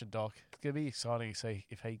 as mentioned, Doc. It's going to be exciting to see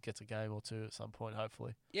if he gets a game or two at some point,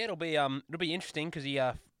 hopefully. Yeah, it'll be interesting because he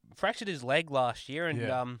fractured his leg last year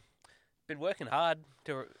and been working hard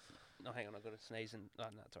to. No, hang on, I've got to sneeze and. Oh,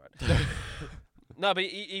 no, it's all right. No, but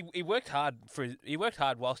he worked hard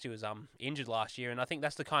whilst he was injured last year, and I think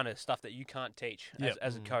that's the kind of stuff that you can't teach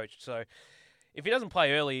as a coach. So if he doesn't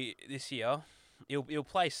play early this year, he'll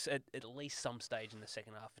play at least some stage in the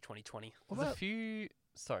second half of 2020. There's a few.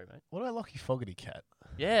 Sorry, mate. What about Lockie Fogarty, Cat?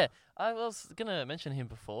 Yeah, I was gonna mention him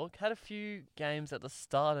before. Had a few games at the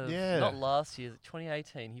start of not last year,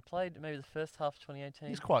 2018. He played maybe the first half of 2018.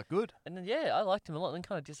 He's quite good. And then I liked him a lot. Then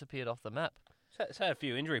kind of disappeared off the map. He's had a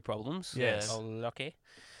few injury problems. Yes. Oh, lucky.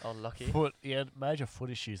 He had major foot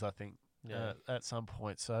issues, I think, at some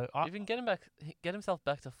point. So if he can get himself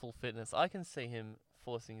back to full fitness, I can see him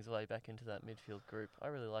forcing his way back into that midfield group. I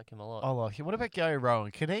really like him a lot. I like him. What about Gary Rowan?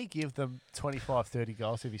 Can he give them 25, 30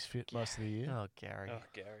 goals if he's fit most of the year? Oh, Gary.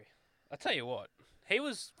 I tell you what, he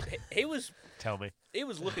was. Tell me. He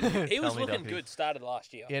was looking good. Started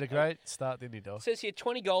last year. He had a great start, didn't he, Doc? It says here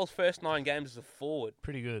 20 goals first 9 games as a forward.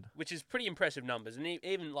 Pretty good. Which is pretty impressive numbers. And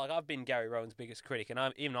even like I've been Gary Rowan's biggest critic, and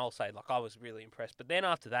I'll say like I was really impressed. But then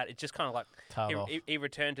after that, it just kind of like he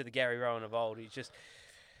returned to the Gary Rowan of old. He's just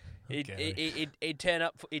he'd turn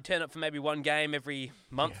up for maybe one game every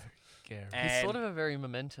month. Gary. He's sort of a very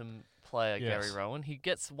momentum player, Gary Rowan. He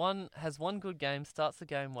has one good game, starts the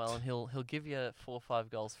game well, and he'll give you 4 or 5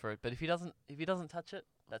 goals for it. But if he doesn't touch it,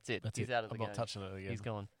 that's it. He's out of the game. I'm not touching it again. He's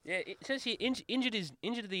gone. Yeah, it says he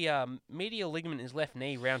injured the medial ligament in his left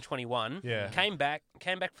knee round 21. Yeah. Came back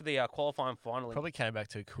for the qualifying final. Probably came back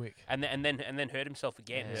too quick. And then hurt himself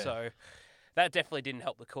again. Yeah. So that definitely didn't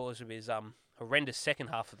help the cause of his horrendous second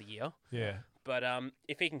half of the year. Yeah. But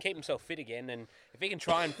if he can keep himself fit again, and if he can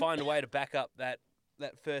try and find a way to back up that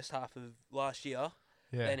first half of last year,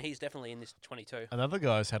 then he's definitely in this 22. Another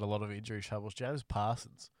guy's had a lot of injury troubles. James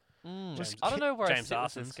Parsons. I don't know where James I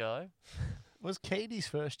sit with this guy. Was Keady's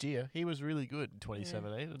first year. He was really good in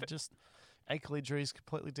 2017. And just ankle injuries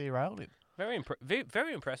completely derailed him.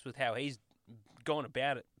 Very impressed with how he's gone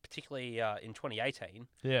about it, particularly in 2018.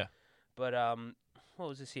 Yeah. But what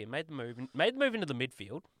was this here? Made the move into the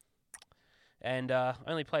midfield, and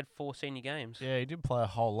only played 4 senior games. Yeah, he didn't play a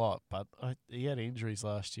whole lot, but he had injuries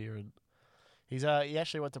last year, and he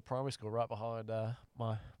actually went to primary school right behind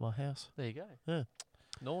my house. There you go. Yeah.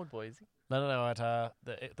 Norwood boy, is he? No, at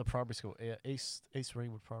the primary school, East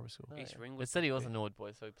Ringwood Primary School. East Ringwood. It said he was a Norwood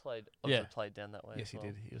boy, so he played down that way. Yes, as he well.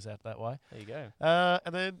 did. He was out that way. There you go.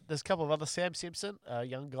 And then there's a couple of other. Sam Simpson, a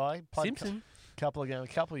young guy, played a couple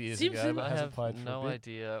of years ago, but I hasn't have played for no a bit.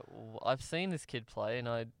 idea. I've seen this kid play, and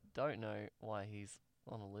I don't know why he's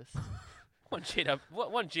on a list.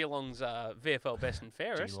 One Geelong's VFL best and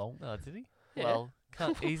fairest. Geelong. Oh, did he? Yeah. Well,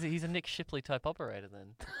 he's a Nick Shipley type operator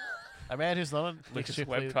then. A man who's not a Lucas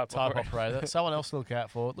Shipley Webb type operator. Someone else to look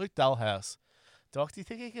out for. Luke Dullhouse. Doc, do you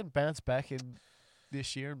think he can bounce back in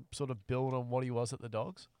this year and sort of build on what he was at the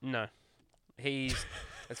Dogs? No, he's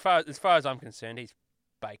as far as I'm concerned, he's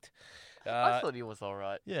baked. I thought he was all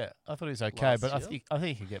right. Yeah, I thought he was okay, but Last year? I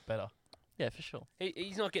think he can get better. Yeah, for sure.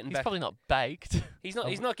 He's not getting He's back. probably not baked. He's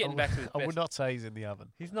not getting back to his I best. would not say he's in the oven.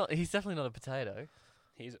 He's not. He's definitely not a potato.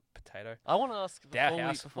 He's a potato. I want to ask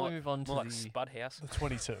Dowhouse, before we move on to More like the Spud House. The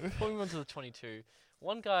 22. before we move on to the 22.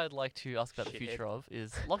 One guy I'd like to ask about the Shithead. future of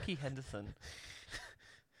is Lockie Henderson.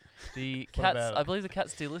 The What Cats, about him? I believe the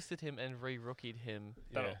Cats delisted him and re-rookied him.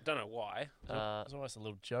 Don't know why. It's almost a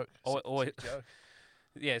little joke. Always, Joke.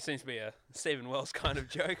 yeah, it seems to be a Stephen Wells kind of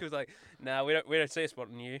joke. It was like, nah, we don't see a spot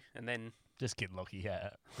on you, and then Just kidding, Lockie.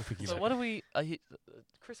 Yeah. So what do we?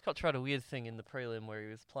 Chris Koch tried a weird thing in the prelim where he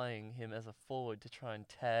was playing him as a forward to try and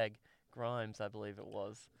tag Grimes, I believe it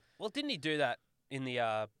was. well, didn't he do that in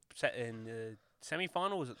the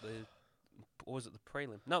semi-final? Was it the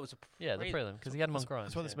prelim? No, it was The prelim because he had him on Grimes.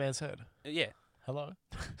 That's what this man said. yeah. Hello?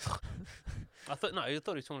 I thought he was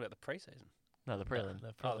talking about the preseason. No, the prelim.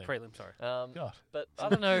 Oh, the prelim. Sorry. God. But I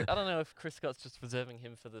don't know. I don't know if Chris Scott's just reserving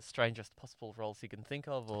him for the strangest possible roles he can think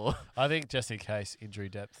of, or I think just in case injury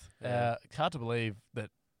depth. Yeah. It's hard to believe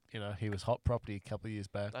that he was hot property a couple of years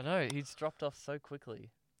back. I know he's dropped off so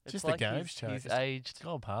quickly. It's Just like the game's he's changed. aged.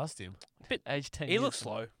 Gone past him. Aged 10 He years looks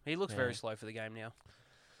from now. slow. He looks Yeah. very slow for the game now.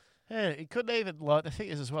 Yeah, he couldn't even the thing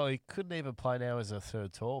is as well. He couldn't even play now as a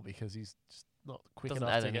third tall because he's just not quick Doesn't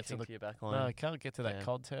enough add to get to anything the. to your back line. No, he can't get to that Yeah.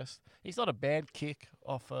 contest. He's not a bad kick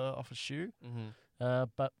off a shoe, Mm-hmm.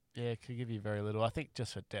 but yeah, could give you very little. I think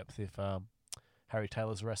just for depth, if Harry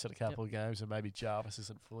Taylor's rested a couple of games and maybe Jarvis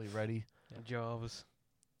isn't fully ready, Jobs.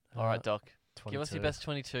 All right, Doc. 22. Give us your best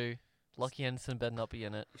 22. Lockie Anderson better not be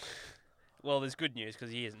in it. Well, there's good news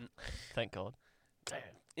because he isn't. Thank God.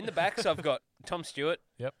 In the backs, I've got Tom Stewart.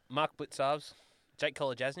 Yep. Mark Blitzarves, Jake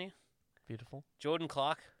Kolajasny, Beautiful. Jordan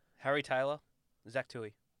Clark, Harry Taylor, Zach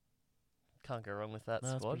Tui. Can't go wrong with that No,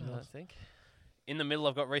 that's squad, pretty I nice. think. In the middle,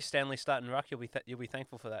 I've got Reece Stanley starting ruck. You'll be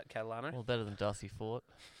thankful for that, Catalano. Well, better than Darcy Fort.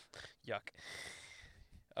 Yuck.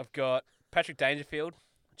 I've got Patrick Dangerfield,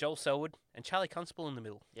 Joel Selwood, and Charlie Constable in the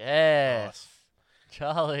middle. Yes.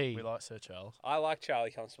 Charlie. We like Sir Charles. I like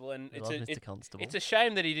Charlie Constable, and We it's love a, Mr. Constable. it's a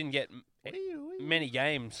shame that he didn't get Wee. many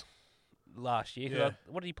games last year. 'Cause Yeah.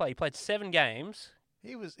 what did he play? He played 7 games.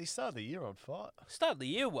 He started the year on fire. Started the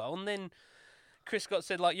year well, and then Chris Scott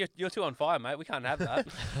said, like, you're too on fire, mate. We can't have that.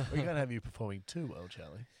 We're going to have you performing too well,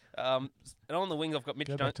 Charlie. And on the wing, I've got Mitch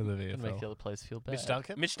Go back Duncan. to the Can make the VFL. other players feel bad. Mitch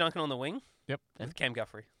Duncan. Mitch Duncan on the wing. Yep. With Cam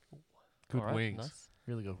Guthrie. Good All right, wings. Nice.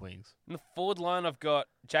 Really good wings. In the forward line, I've got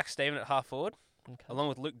Jack Stephen at half forward, Okay. along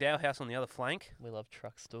with Luke Dowhouse on the other flank. We love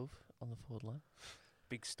truck stuff on the forward line.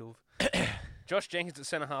 Big stove. Josh Jenkins at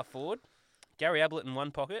centre half forward. Gary Ablett in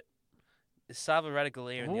one pocket. Sava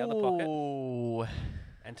Radaglia in the other pocket. Ooh.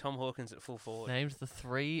 And Tom Hawkins at full forward. Named the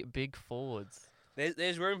 3 big forwards.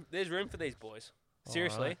 There's room for these boys. All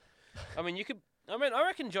Seriously. right. I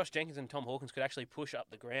reckon Josh Jenkins and Tom Hawkins could actually push up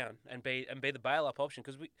the ground and be the bail-up option,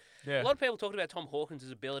 because Yeah. a lot of people talked about Tom Hawkins'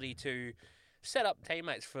 ability to set up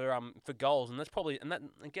teammates for goals, and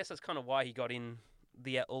I guess that's kind of why he got in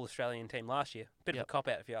the All-Australian team last year. Bit of Yep. a cop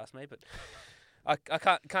out if you ask me, but I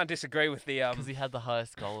can't disagree with the Because he had the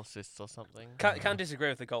highest goal assists or something. can't disagree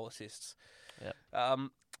with the goal assists. Yep.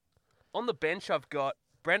 On the bench, I've got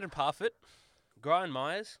Brandon Parfitt, Brian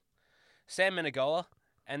Myers, Sam Menegola,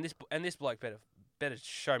 and this bloke better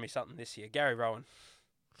show me something this year, Gary Rowan.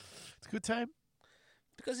 It's a good team.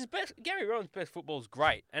 Because Gary Rowan's best football is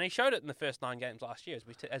great, and he showed it in the first 9 games last year,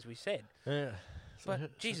 as we said. Yeah.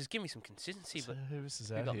 But Jesus, give me some consistency. So But who misses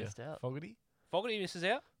Who out got here? missed out? Fogarty? Fogarty misses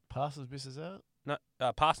out. Parsons misses out. No,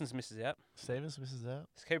 Parsons misses out. Stevens misses out.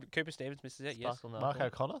 Cooper Stevens misses out. Yes. Sparkle Mark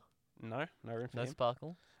Knuckle. O'Connor? No room for No him.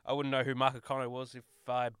 Sparkle. I wouldn't know who Mark O'Connor was if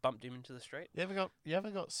I bumped him into the street. You haven't got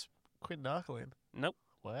Quinn Narkle in? Nope.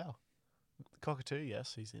 Wow. Cockatoo,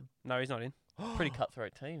 yes, he's in. No, he's not in. Pretty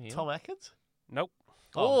cutthroat team here. Tom Atkins? Nope.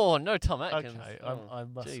 Oh, no Tom Atkins. Okay, Oh, I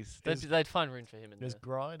must. Jeez. Is, They'd find room for him in is there.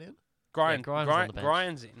 Brian in? Grimes Grimes on the bench.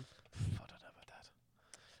 Grimes in. I don't know about that.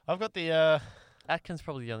 I've got the. Atkins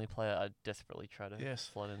probably the only player I'd desperately try to Yes.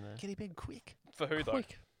 slot in there. Get him in quick. For who though?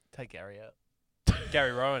 Quick. Take Gary out.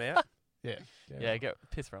 Gary Rowan out. Yeah. Yeah, go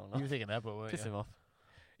piss Rowan You off. were thinking that, but weren't Piss you? him off.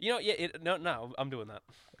 You know, yeah, no, I'm doing that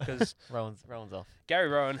because Rowan's off. Gary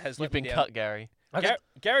Rowan has You've let me been down. cut, Gary.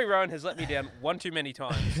 Gary Rowan has let me down one too many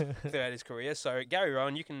times throughout his career. So Gary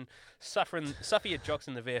Rowan, you can suffer your jocks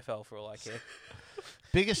in the VFL for all I care.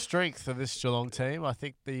 Biggest strength of this Geelong team, I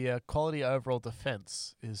think the quality overall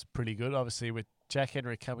defence is pretty good. Obviously, with Jack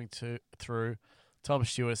Henry coming through, Tom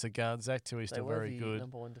Stewart's a gun, Zach Tui's They still were very the good.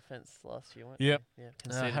 number 1 defence last year, weren't Yep. they? Yeah.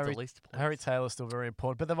 Conceded Harry- the least points. Harry Taylor's still very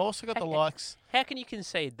important, but they've also got the likes. How can you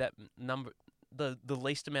concede that number, the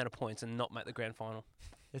least amount of points, and not make the grand final?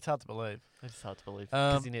 It's hard to believe. It's hard to believe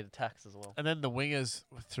because Um, you need attacks as well. And then the wingers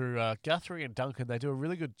through Guthrie and Duncan, they do a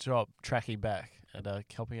really good job tracking back and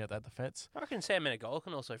helping out that defence. I reckon Sam Menegola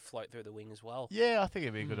can also float through the wing as well. Yeah, I think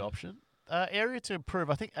it'd be a good option. Area to improve,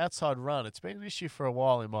 I think outside run. It's been an issue for a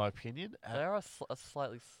while, in my opinion. They are a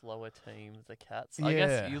slightly slower team, the Cats. I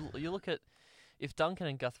guess Yeah. you look at if Duncan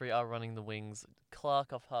and Guthrie are running the wings,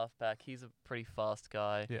 Clark off halfback, he's a pretty fast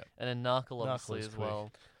guy. Yeah. And then Narkle obviously Narkle's as quick.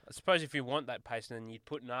 well. I suppose if you want that pace, then you'd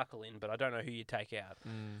put Narkle in, but I don't know who you'd take out.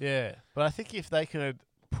 Yeah, but I think if they could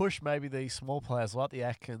push maybe these small players like the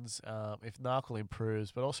Atkins, if Narkle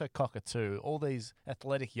improves, but also Cockatoo, all these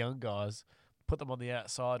athletic young guys, put them on the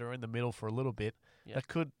outside or in the middle for a little bit, Yep. that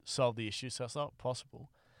could solve the issue, so it's not possible.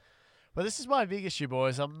 But this is my big issue,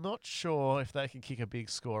 boys. I'm not sure if they can kick a big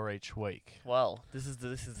score each week. Well, this is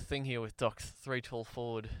the thing here with Doc's 3 tall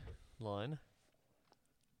forward line.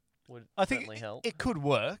 Would I think certainly help. it could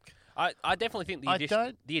work. I definitely think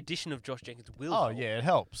the addition of Josh Jenkins will Oh, help. yeah, it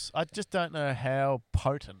helps. I just don't know how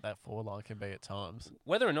potent that forward line can be at times.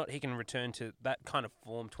 Whether or not he can return to that kind of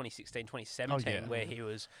form 2016, 2017, Oh, yeah. where he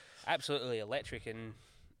was absolutely electric and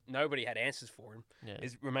nobody had answers for him, Yeah.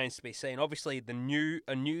 remains to be seen. Obviously, a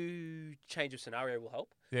new change of scenario will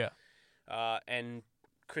help. Yeah. And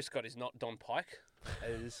Chris Scott is not Don Pike,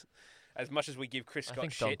 as much as we give Chris I Scott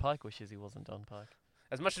think Don shit. Pike wishes he wasn't Don Pike.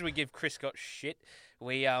 As much as we give Chris Scott shit,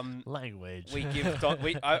 we Language. we give Don.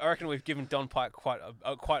 I reckon we've given Don Pike quite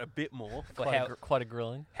a bit more for Quite a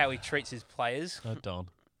grilling. how he treats his players. Not Don.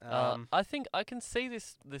 I think I can see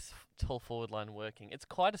this tall forward line working. It's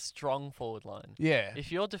quite a strong forward line. Yeah.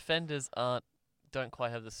 If your defenders don't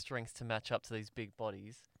quite have the strength to match up to these big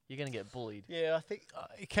bodies, you're going to get bullied. Yeah, I think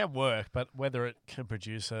it can work, but whether it can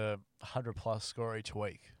produce a 100-plus score each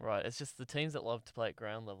week. Right. It's just the teams that love to play at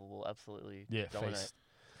ground level will absolutely dominate. Feast.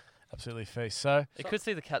 Absolutely feast. So It could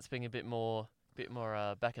see the Cats being a bit more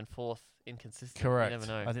back and forth, inconsistent. correct. You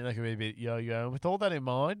never know. I think that could be a bit yo-yo. With all that in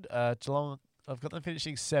mind, Geelong, I've got them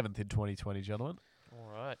finishing 7th in 2020, gentlemen. All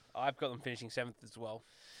right. I've got them finishing 7th as well.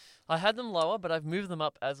 I had them lower, but I've moved them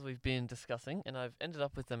up as we've been discussing, and I've ended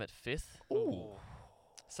up with them at 5th. Ooh.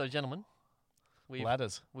 So, gentlemen, we've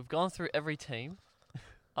Ladders. gone through every team.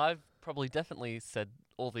 I've probably definitely said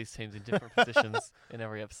all these teams in different positions in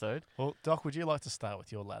every episode. Well, Doc, would you like to start with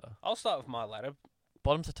your ladder? I'll start with my ladder.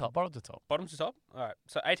 Bottom to top. Bottom to top. Bottom to top. All right.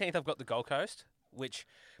 So 18th, I've got the Gold Coast, which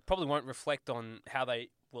probably won't reflect on how they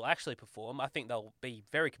will actually perform. I think they'll be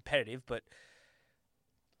very competitive, but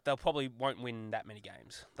they'll probably won't win that many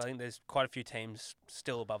games. I think there's quite a few teams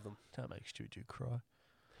still above them. Don't make Juju cry.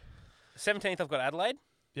 17th, I've got Adelaide.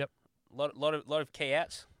 Yep. Lot of key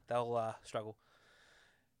outs. They'll struggle.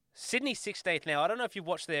 Sydney 16th. Now I don't know if you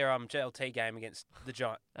watched their JLT game against the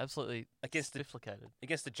Giants. Absolutely against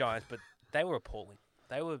the Giants, but they were appalling.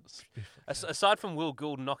 They were aside from Will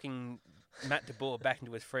Gould knocking Matt De Boer back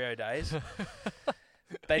into his Freo days.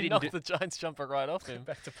 They knocked the Giants jumper right off him.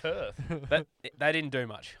 Back to Perth. They didn't do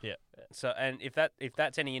much. Yeah. So and if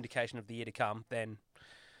that's any indication of the year to come, then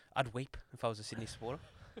I'd weep if I was a Sydney supporter.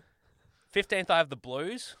 15th, I have the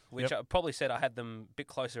Blues, which I probably said I had them a bit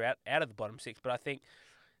closer out of the bottom six, but I think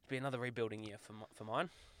it'll be another rebuilding year for mine.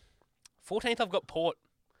 14th, I've got Port.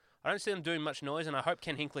 I don't see them doing much noise, and I hope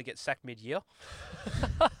Ken Hinkley gets sacked mid-year.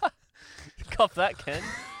 Cop that, Ken.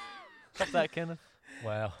 Cop that, Kenneth.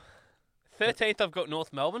 Wow. 13th, I've got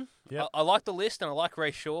North Melbourne. Yep. I like the list, and I like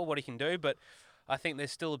Ray Shaw, what he can do, but I think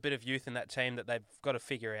there's still a bit of youth in that team that they've got to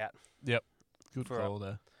figure out. Yep. Good call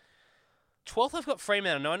there. 12th, I've got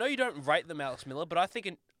Fremantle. Now, I know you don't rate them, Alex Miller, but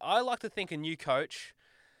I like to think a new coach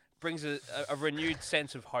brings a renewed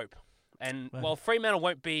sense of hope. And while Fremantle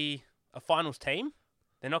won't be a finals team,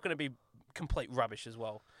 they're not going to be complete rubbish as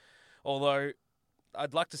well. Although,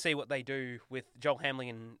 I'd like to see what they do with Joel Hamling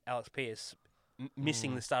and Alex Pearce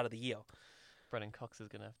missing the start of the year. Brennan Cox is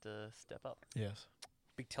going to have to step up. Yes.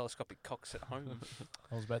 Big telescopic Cox at home.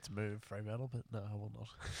 I was about to move Fremantle, but no, I will not.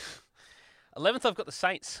 11th, I've got the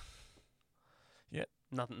Saints. Yeah.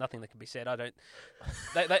 Nothing that can be said. I don't.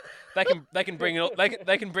 They can bring in all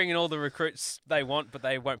they can bring in all the recruits they want, but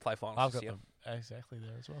they won't play finals I've this got year. them exactly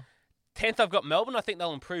there as well. 10th, I've got Melbourne. I think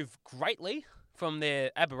they'll improve greatly from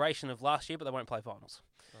their aberration of last year, but they won't play finals.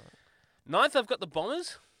 Right. 9th, I've got the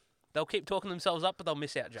Bombers. They'll keep talking themselves up, but they'll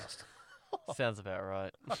miss out just. Sounds about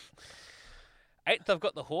right. 8th, I've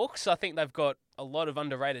got the Hawks. I think they've got a lot of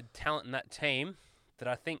underrated talent in that team that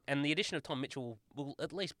I think, and the addition of Tom Mitchell will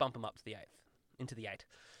at least bump them up to the 8th, into the 8.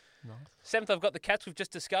 Nice. 7th, I've got the Cats. We've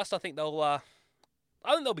just discussed. I think they'll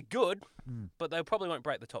be good, but they probably won't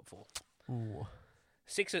break the top 4. Ooh.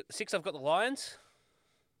 6, I've got the Lions.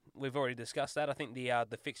 We've already discussed that. I think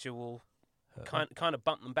the fixture will kind of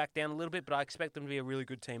bump them back down a little bit, but I expect them to be a really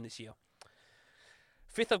good team this year.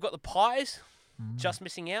 5th, I've got the Pies, just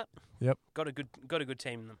missing out. Yep. Got a good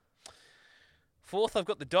team in them. 4th, I've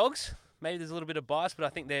got the Dogs. Maybe there's a little bit of bias, but I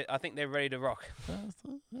think they're ready to rock.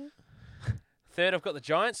 3rd, I've got the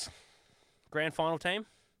Giants, grand final team.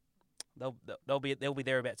 They'll be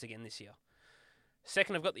thereabouts again this year.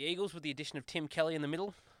 2nd, I've got the Eagles with the addition of Tim Kelly in the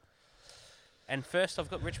middle. And 1st,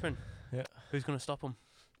 I've got Richmond. Yeah. Who's going to stop them?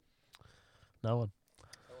 No one.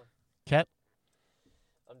 Cat.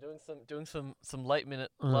 I'm doing some last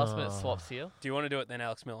minute swaps here. Do you want to do it then,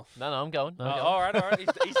 Alex Miller? No, I'm going. No. All right.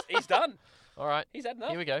 He's done. All right. He's had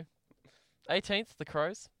enough. Here we go. 18th, the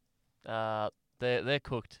Crows. They're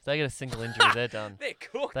cooked. They get a single injury, they're done. They're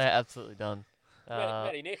cooked. They're absolutely done.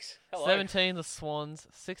 Matty Nix. Hello. 17, the Swans.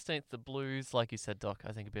 16th, the Blues. Like you said, Doc,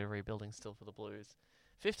 I think a bit of rebuilding still for the Blues.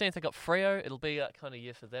 15th, I got Freo. It'll be that kind of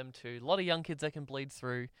year for them too. A lot of young kids they can bleed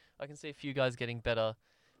through. I can see a few guys getting better,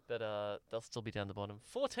 but they'll still be down the bottom.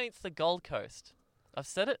 14th, the Gold Coast. I've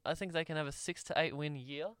said it. I think they can have a 6 to 8 win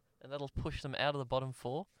year, and that'll push them out of the bottom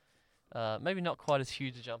 4. Maybe not quite as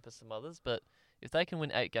huge a jump as some others, but if they can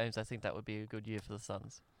win 8 games, I think that would be a good year for the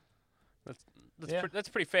Suns. That's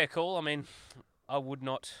a pretty fair call. I mean, I would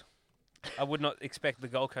not expect the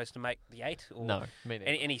Gold Coast to make the 8. Or no, me neither.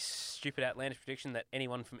 Any stupid outlandish prediction that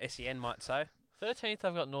anyone from SEN might say. 13th,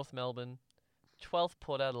 I've got North Melbourne. 12th,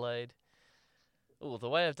 Port Adelaide. Oh, the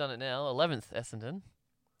way I've done it now, 11th, Essendon,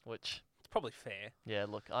 which probably fair. Yeah,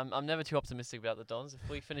 look, I'm never too optimistic about the Dons. If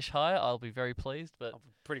we finish higher, I'll be very pleased. But I'm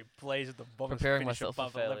pretty pleased at the Bombers preparing finish myself for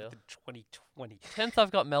above failure. 11th in 2020. 10th,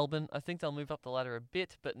 I've got Melbourne. I think they'll move up the ladder a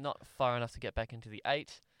bit, but not far enough to get back into the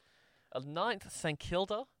 8. 9th, St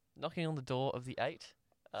Kilda, knocking on the door of the 8.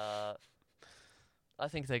 I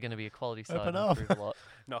think they're going to be a quality side Open and up. improve a lot.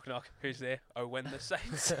 Knock, knock. Who's there? Oh, when the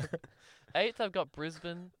Saints. 8th, I've got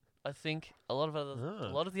Brisbane. I think a lot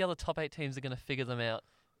of the other top 8 teams are going to figure them out,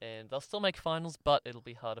 and they'll still make finals, but it'll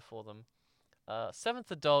be harder for them. 7th,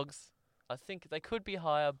 the Dogs. I think they could be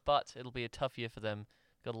higher, but it'll be a tough year for them.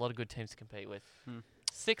 Got a lot of good teams to compete with.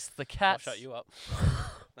 6th, the I'll Cats. shut you up.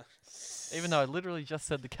 Even though I literally just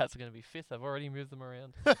said the Cats are going to be 5th, I've already moved them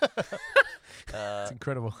around. It's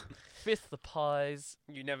incredible. 5th, the Pies.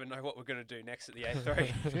 You never know what we're going to do next at the A3.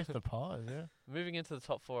 5th, the Pies, yeah. Moving into the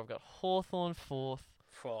top 4, I've got Hawthorn 4th,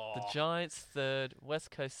 the Giants 3rd,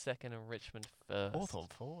 West Coast 2nd, and Richmond 1st. Hawthorn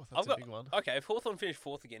 4th, that's a big one. Okay, if Hawthorn finish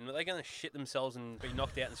 4th again, are they going to shit themselves and be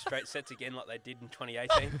knocked out in straight sets again like they did in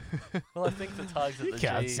 2018? Well, I think the Tigers at You the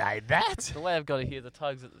can't G. say that. The way I've got it here, the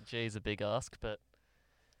Tigers at the G is a big ask, but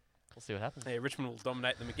we'll see what happens. Yeah, Richmond will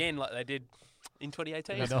dominate them again like they did in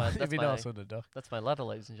 2018. That's It'd be my- nice on the dock. That's my ladder,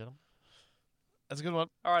 ladies and gentlemen. That's a good one.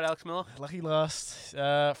 All right, Alex Miller. Lucky last.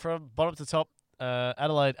 From bottom to top,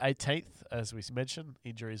 Adelaide 18th, as we mentioned.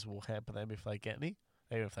 Injuries will hamper them if they get any,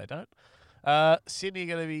 even if they don't. Sydney are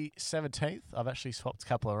going to be 17th. I've actually swapped a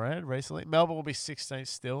couple around recently. Melbourne will be 16th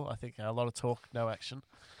still. I think a lot of talk, no action.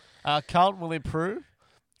 Carlton will improve.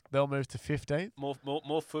 They'll move to 15th.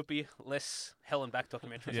 More footy, less Hell and Back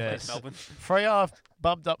documentaries. Yes. Yes. Melbourne. Freo have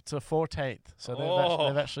bumped up to 14th. So Oh.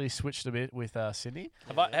 they've actually switched a bit with Sydney.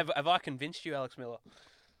 Have I convinced you, Alex Miller?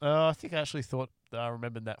 I think I actually thought I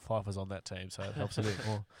remembered that Fife was on that team, so it helps a bit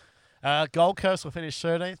more. Gold Coast will finish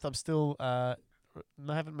 13th. I'm still I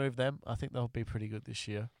haven't moved them. I think they'll be pretty good this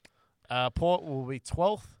year. Port will be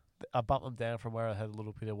 12th. I bumped them down from where I had a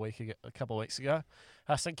little bit a couple of weeks ago.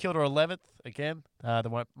 St Kilda 11th again. There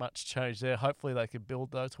won't much change there. Hopefully they can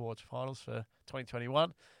build though towards finals for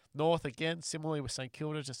 2021. North again, similarly with St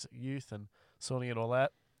Kilda, just youth and sorting it all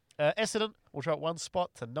out. Essendon will drop one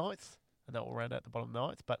spot to 9th, and that will round out the bottom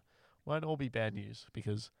 9th, but won't all be bad news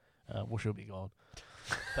because Woosh will be gone.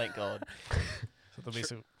 Thank God. So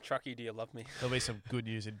there'll Truckee, do you love me? be some good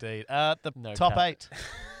news indeed. The No top cap. 8.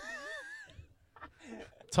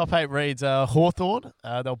 Top 8 reads Hawthorn.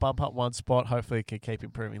 They'll bump up one spot. Hopefully can keep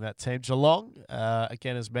improving that team. Geelong,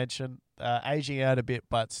 again as mentioned, aging out a bit,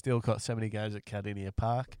 but still got so many games at Cardinia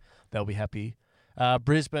Park. They'll be happy.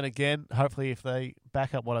 Brisbane again, hopefully if they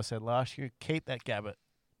back up what I said last year, keep that Gabbett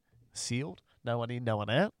sealed. No one in, no one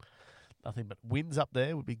out. Nothing but wins up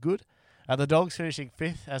there would be good. The Dogs finishing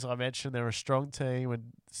 5th, as I mentioned. They're a strong team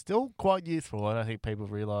and still quite youthful. I don't think people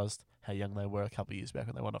have realised how young they were a couple of years back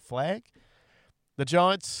when they won a flag. The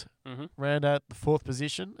Giants round out the 4th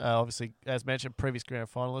position. Obviously, as mentioned, previous grand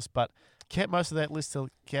finalists, but kept most of that list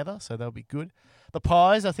together, so they'll be good. The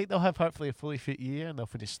Pies, I think they'll have hopefully a fully fit year, and they'll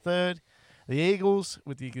finish 3rd. The Eagles,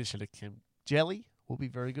 with the addition of Kim Jelly, will be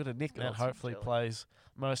very good, and Nick Good Nat old Tim hopefully Jelly. plays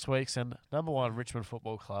most weeks. And number 1, Richmond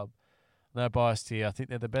Football Club. No bias here. I think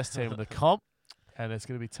they're the best team in the comp, and it's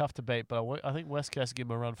going to be tough to beat, but I think West Coast give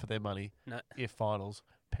them a run for their money if finals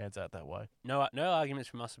pans out that way. No arguments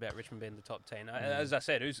from us about Richmond being the top 10. As I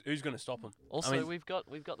said, who's going to stop them? Also, I mean- we've got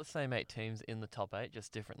the same 8 teams in the top 8,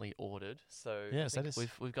 just differently ordered. So Yes, I that think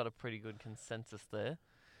is- we've got a pretty good consensus there.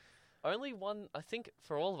 Only one, I think,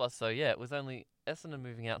 for all of us though. Yeah, it was only Essendon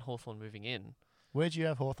moving out, Hawthorn moving in. Where'd you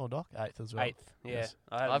have Hawthorn, Doc? 8th as well. 8th. Yeah, Yes.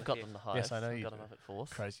 I've got them the highest. I know I've you got do. them up at 4th.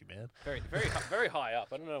 Crazy, man. very high up.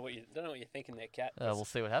 I don't know what you're thinking there, Cat. We'll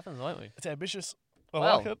see what happens, won't we? It's ambitious. I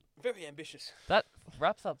Well, like it. Very ambitious. That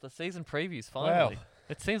wraps up the season previews. Finally,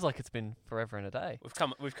 it seems like it's been forever and a day.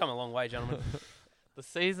 We've come a long way, gentlemen. The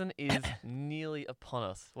season is nearly upon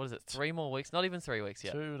us. What is it? 3 more weeks? Not even 3 weeks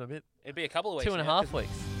yet. 2 and a bit. It'd be a couple of weeks. 2.5 weeks.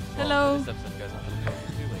 Hello. Well, this episode goes up in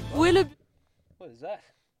probably 2 weeks. Will it? What is that?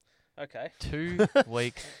 Okay. 2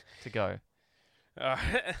 weeks to go.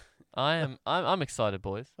 I'm excited,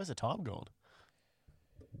 boys. Where's the time gone?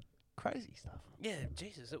 Crazy stuff. Yeah,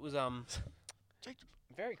 Jesus, it was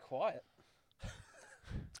very quiet.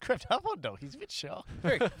 It's crept up on Doc. He's a bit shocked.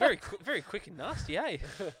 Very quick and nasty, eh?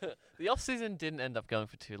 The off season didn't end up going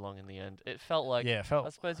for too long in the end. It felt like Yeah, I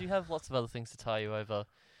suppose you have lots of other things to tie you over.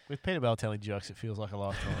 with Peter Bell telling jokes, it feels like a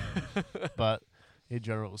lifetime. But in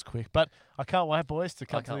general, it was quick. But I can't wait, boys, to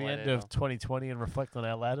come to the can't wait end either. of 2020 and reflect on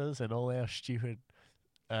our ladders and all our stupid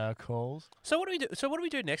calls. So what do we do? So what do we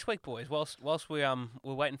do next week, boys? Whilst we're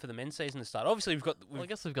waiting for the men's season to start. Obviously, I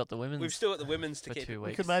guess we've got the women's. We've still got the women's to for keep. 2 We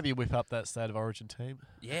weeks. could maybe whip up that State of Origin team.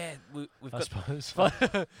 Yeah, we've I got suppose.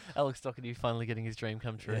 Alex Doherty finally getting his dream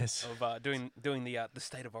come true. Yes. of doing the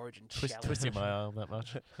State of Origin challenge. Twisting my arm that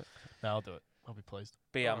much. No, I'll do it. I'll be pleased.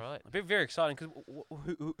 Be Alright. very exciting because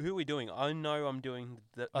who are we doing? I know I'm doing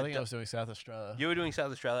I think I was doing South Australia. You were doing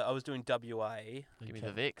South Australia. I was doing WA. Give me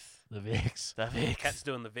the Vix. The Vix. The Vix. Cat's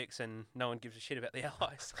doing the Vix, and no one gives a shit about the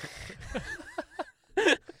Allies.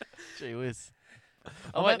 Gee whiz. On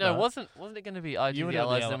Oh wait, that no, note- wasn't it going to be I You do would the have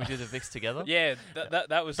the Allies and then we Allies. do the Vix together? Yeah,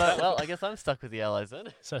 that was. But, well, I guess I'm stuck with the Allies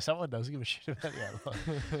then. So someone doesn't give a shit about the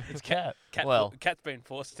Allies. It's Cat. Cat's been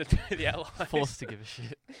forced to do the Allies. Forced to give a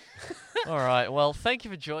shit. All right. Well, thank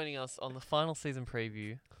you for joining us on the final season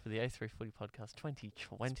preview for the A3 Footy Podcast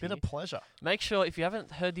 2020. It's been a pleasure. Make sure, if you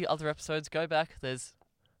haven't heard the other episodes, go back. There's,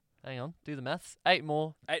 hang on, do the maths. 8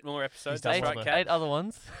 more. 8 more episodes. He's That's done right, well, Cat. 8 other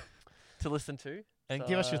ones to listen to. And So,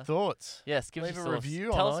 give us your thoughts. Yes, give us Leave your a thoughts.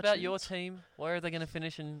 review Tell on us about your iTunes. team. Where are they going to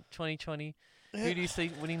finish in 2020? Who do you see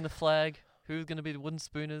winning the flag? Who's going to be the wooden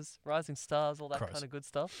spooners, rising stars, all that Crows. kind of good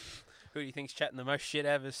stuff? Who do you think's chatting the most shit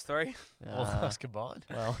out of us three? All of us combined.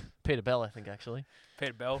 Well, Peter Bell, I think, actually.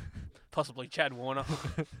 Peter Bell, possibly Chad Warner.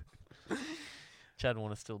 Chad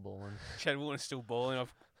Warner's still balling. Chad Warner's still balling.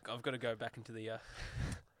 I've got to go back into the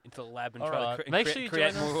lab and All try right. to Make sure you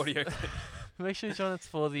create join us. more audio. Make sure you join us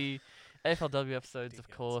for the AFLW episodes, of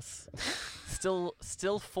course.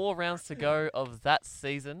 Still 4 rounds to go of that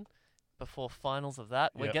season before finals of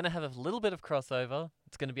that. We're Yep. going to have a little bit of crossover.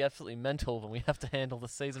 It's going to be absolutely mental when we have to handle the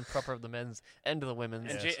season proper of the men's and of the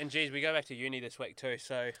women's. And, Yes. and geez, we go back to uni this week too,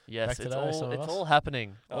 so Yes, Back it's today, some of it's us. all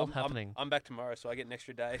happening. All I'm- happening. I'm back tomorrow, so I get an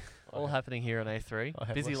extra day. All happening here on A3. I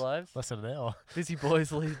have Busy less- lives. Less than an hour. Busy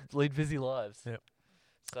boys lead busy lives. Yep.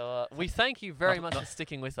 So we thank you very Not- much not- for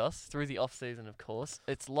sticking with us through the off season, of course.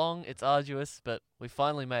 It's long, it's arduous, but we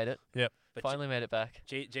finally made it. But Finally made it back.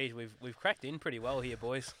 geez, we've cracked in pretty well here,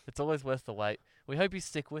 boys. It's always worth the wait. We hope you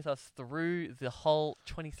stick with us through the whole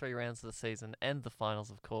 23 rounds of the season and the finals,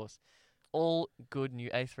 of course. All good new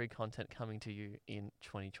A3 content coming to you in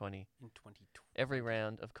 2020. In 2020. Every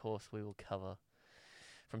round, of course, we will cover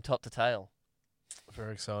from top to tail.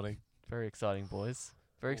 Very exciting. Very exciting, boys.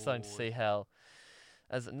 Very exciting to Boy. see how,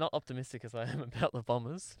 as not optimistic as I am about the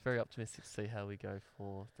Bombers, very optimistic to see how we go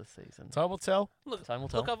for the season. Time will tell. Time will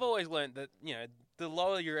tell. Look, I've always learned that the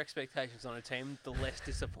lower your expectations on a team, the less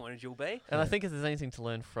disappointed you'll be. And I think if there's anything to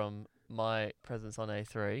learn from my presence on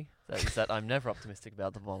A3, that is that I'm never optimistic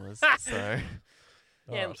about the Bombers. So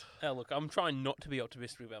Yeah, Alright. look, I'm trying not to be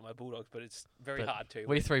optimistic about my Bulldogs, but it's very But hard to.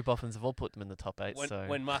 we 3 Boffins have all put them in the top 8.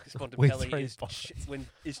 when Marcus We Bontempelli three is Boffins.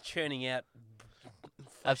 is churning out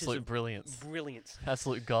flashes absolute of brilliance, brilliance.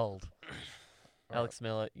 absolute gold. Alright. Alex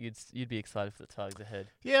Miller, you'd be excited for the Tigers ahead.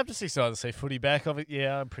 Yeah, I'm just excited to see footy back.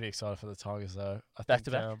 Yeah, I'm pretty excited for the Tigers though. I Back think,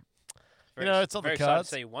 to back? Very know, it's on the very excited cards.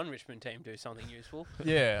 to see one Richmond team do something useful.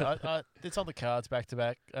 Yeah, it's on the cards back to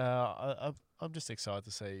back. I'm just excited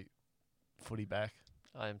to see footy back.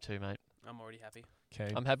 I am too, mate. I'm already happy.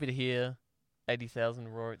 Okay, I'm happy to hear 80,000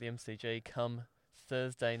 roar at the MCG come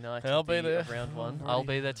Thursday night. I'll of be the- there. of round 1. I'm I'll ready.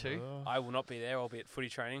 be there too. I will not be there. I'll be at footy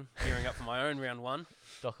training, gearing up for my own round 1.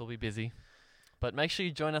 Doc will be busy. But make sure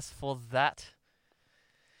you join us for that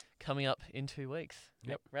coming up in 2 weeks.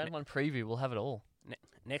 Yep. Round 1 preview, we'll have it all.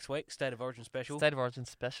 Next week, State of Origin special. State of Origin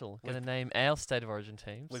special. Going to name our State of Origin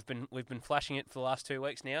teams. We've been flashing it for the last 2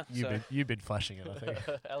 weeks now. You've been flashing it, I think.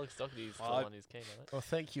 Alex Doherty is the Well, one who's keen on it. Well,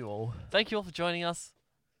 thank you all. Thank you all for joining us.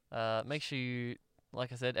 Make sure you,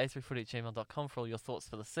 like I said, a3footy@gmail.com for all your thoughts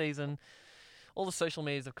for the season. All the social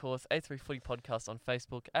medias, of course, A3Footy Podcast on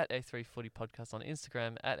Facebook, at A3Footy Podcast on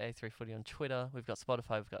Instagram, at A3Footy on Twitter. We've got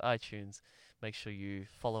Spotify, we've got iTunes. Make sure you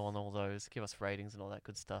follow on all those, give us ratings and all that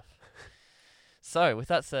good stuff. So, with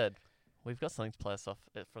that said, we've got something to play us off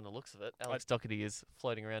from the looks of it. Alex Doherty is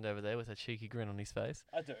floating around over there with a cheeky grin on his face.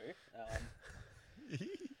 I do.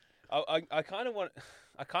 I kind of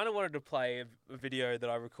wanted to play a video that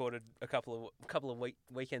I recorded a couple of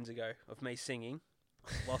weekends ago of me singing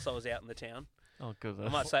whilst I was out in the town. Oh,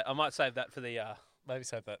 goodness. I might save that for the Maybe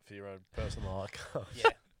save that for your own personal archive. yeah.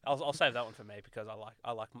 I'll save that one for me because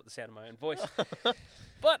I like the sound of my own voice.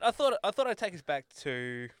 But I thought I'd take us back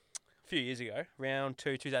to a few years ago, round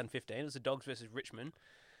 2, 2015. It was the Dogs versus Richmond,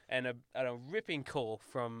 and a ripping call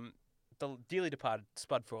from the dearly departed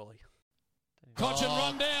Spud Frawley. Cochin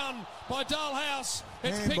run down by Dalhouse.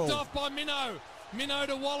 It's Handball. picked off by Minnow. Minnow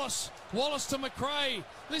to Wallace. Wallace to McRae.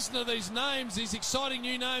 Listen to these names, these exciting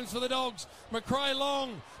new names for the Dogs. McRae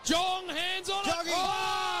long. Jong, hands on Jogging. it.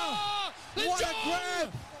 Oh! Then What a Jong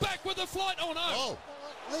grab. back with the flight. Oh, no. Oh,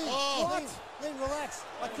 Lynn, relax.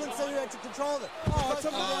 I couldn't see you had to control it. Oh, it's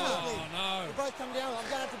a mark. Oh, no. You both come down. I'm going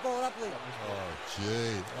to have to ball it up, Lynn. Oh,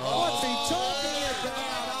 gee. What's he talking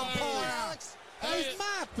about, umpire Alex? He's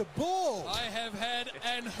marked the ball. I have had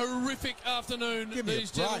an horrific afternoon. These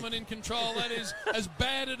gentlemen in control. That is as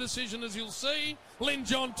bad a decision as you'll see. Lynn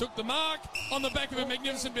John took the mark on the back of a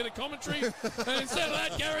magnificent bit of commentary. And instead of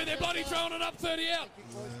that, Gary, they're bloody throwing it up 30 out.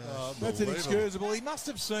 That's inexcusable. He must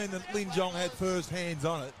have seen that Lynn Jong had first hands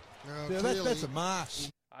on it. That's a mark.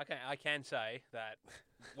 I can say that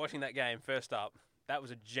watching that game first up, that was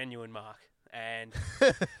a genuine mark. And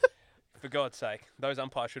for God's sake, those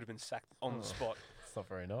umpires should have been sacked on the spot. It's not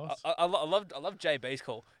very nice. I loved JB's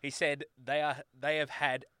call. He said they have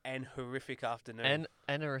had an horrific afternoon.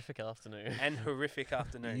 An horrific afternoon. An horrific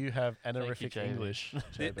afternoon. You have an Thank you, horrific JB. English,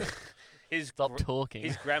 JB. Stop talking.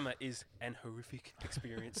 His grammar is an horrific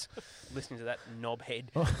experience. Listening to that knobhead.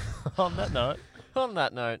 On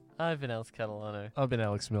that note, I've been Alex Catalano. I've been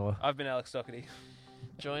Alex Miller. I've been Alex Doherty.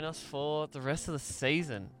 Join us for the rest of the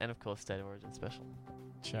season and, of course, State of Origin special.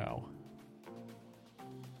 Ciao.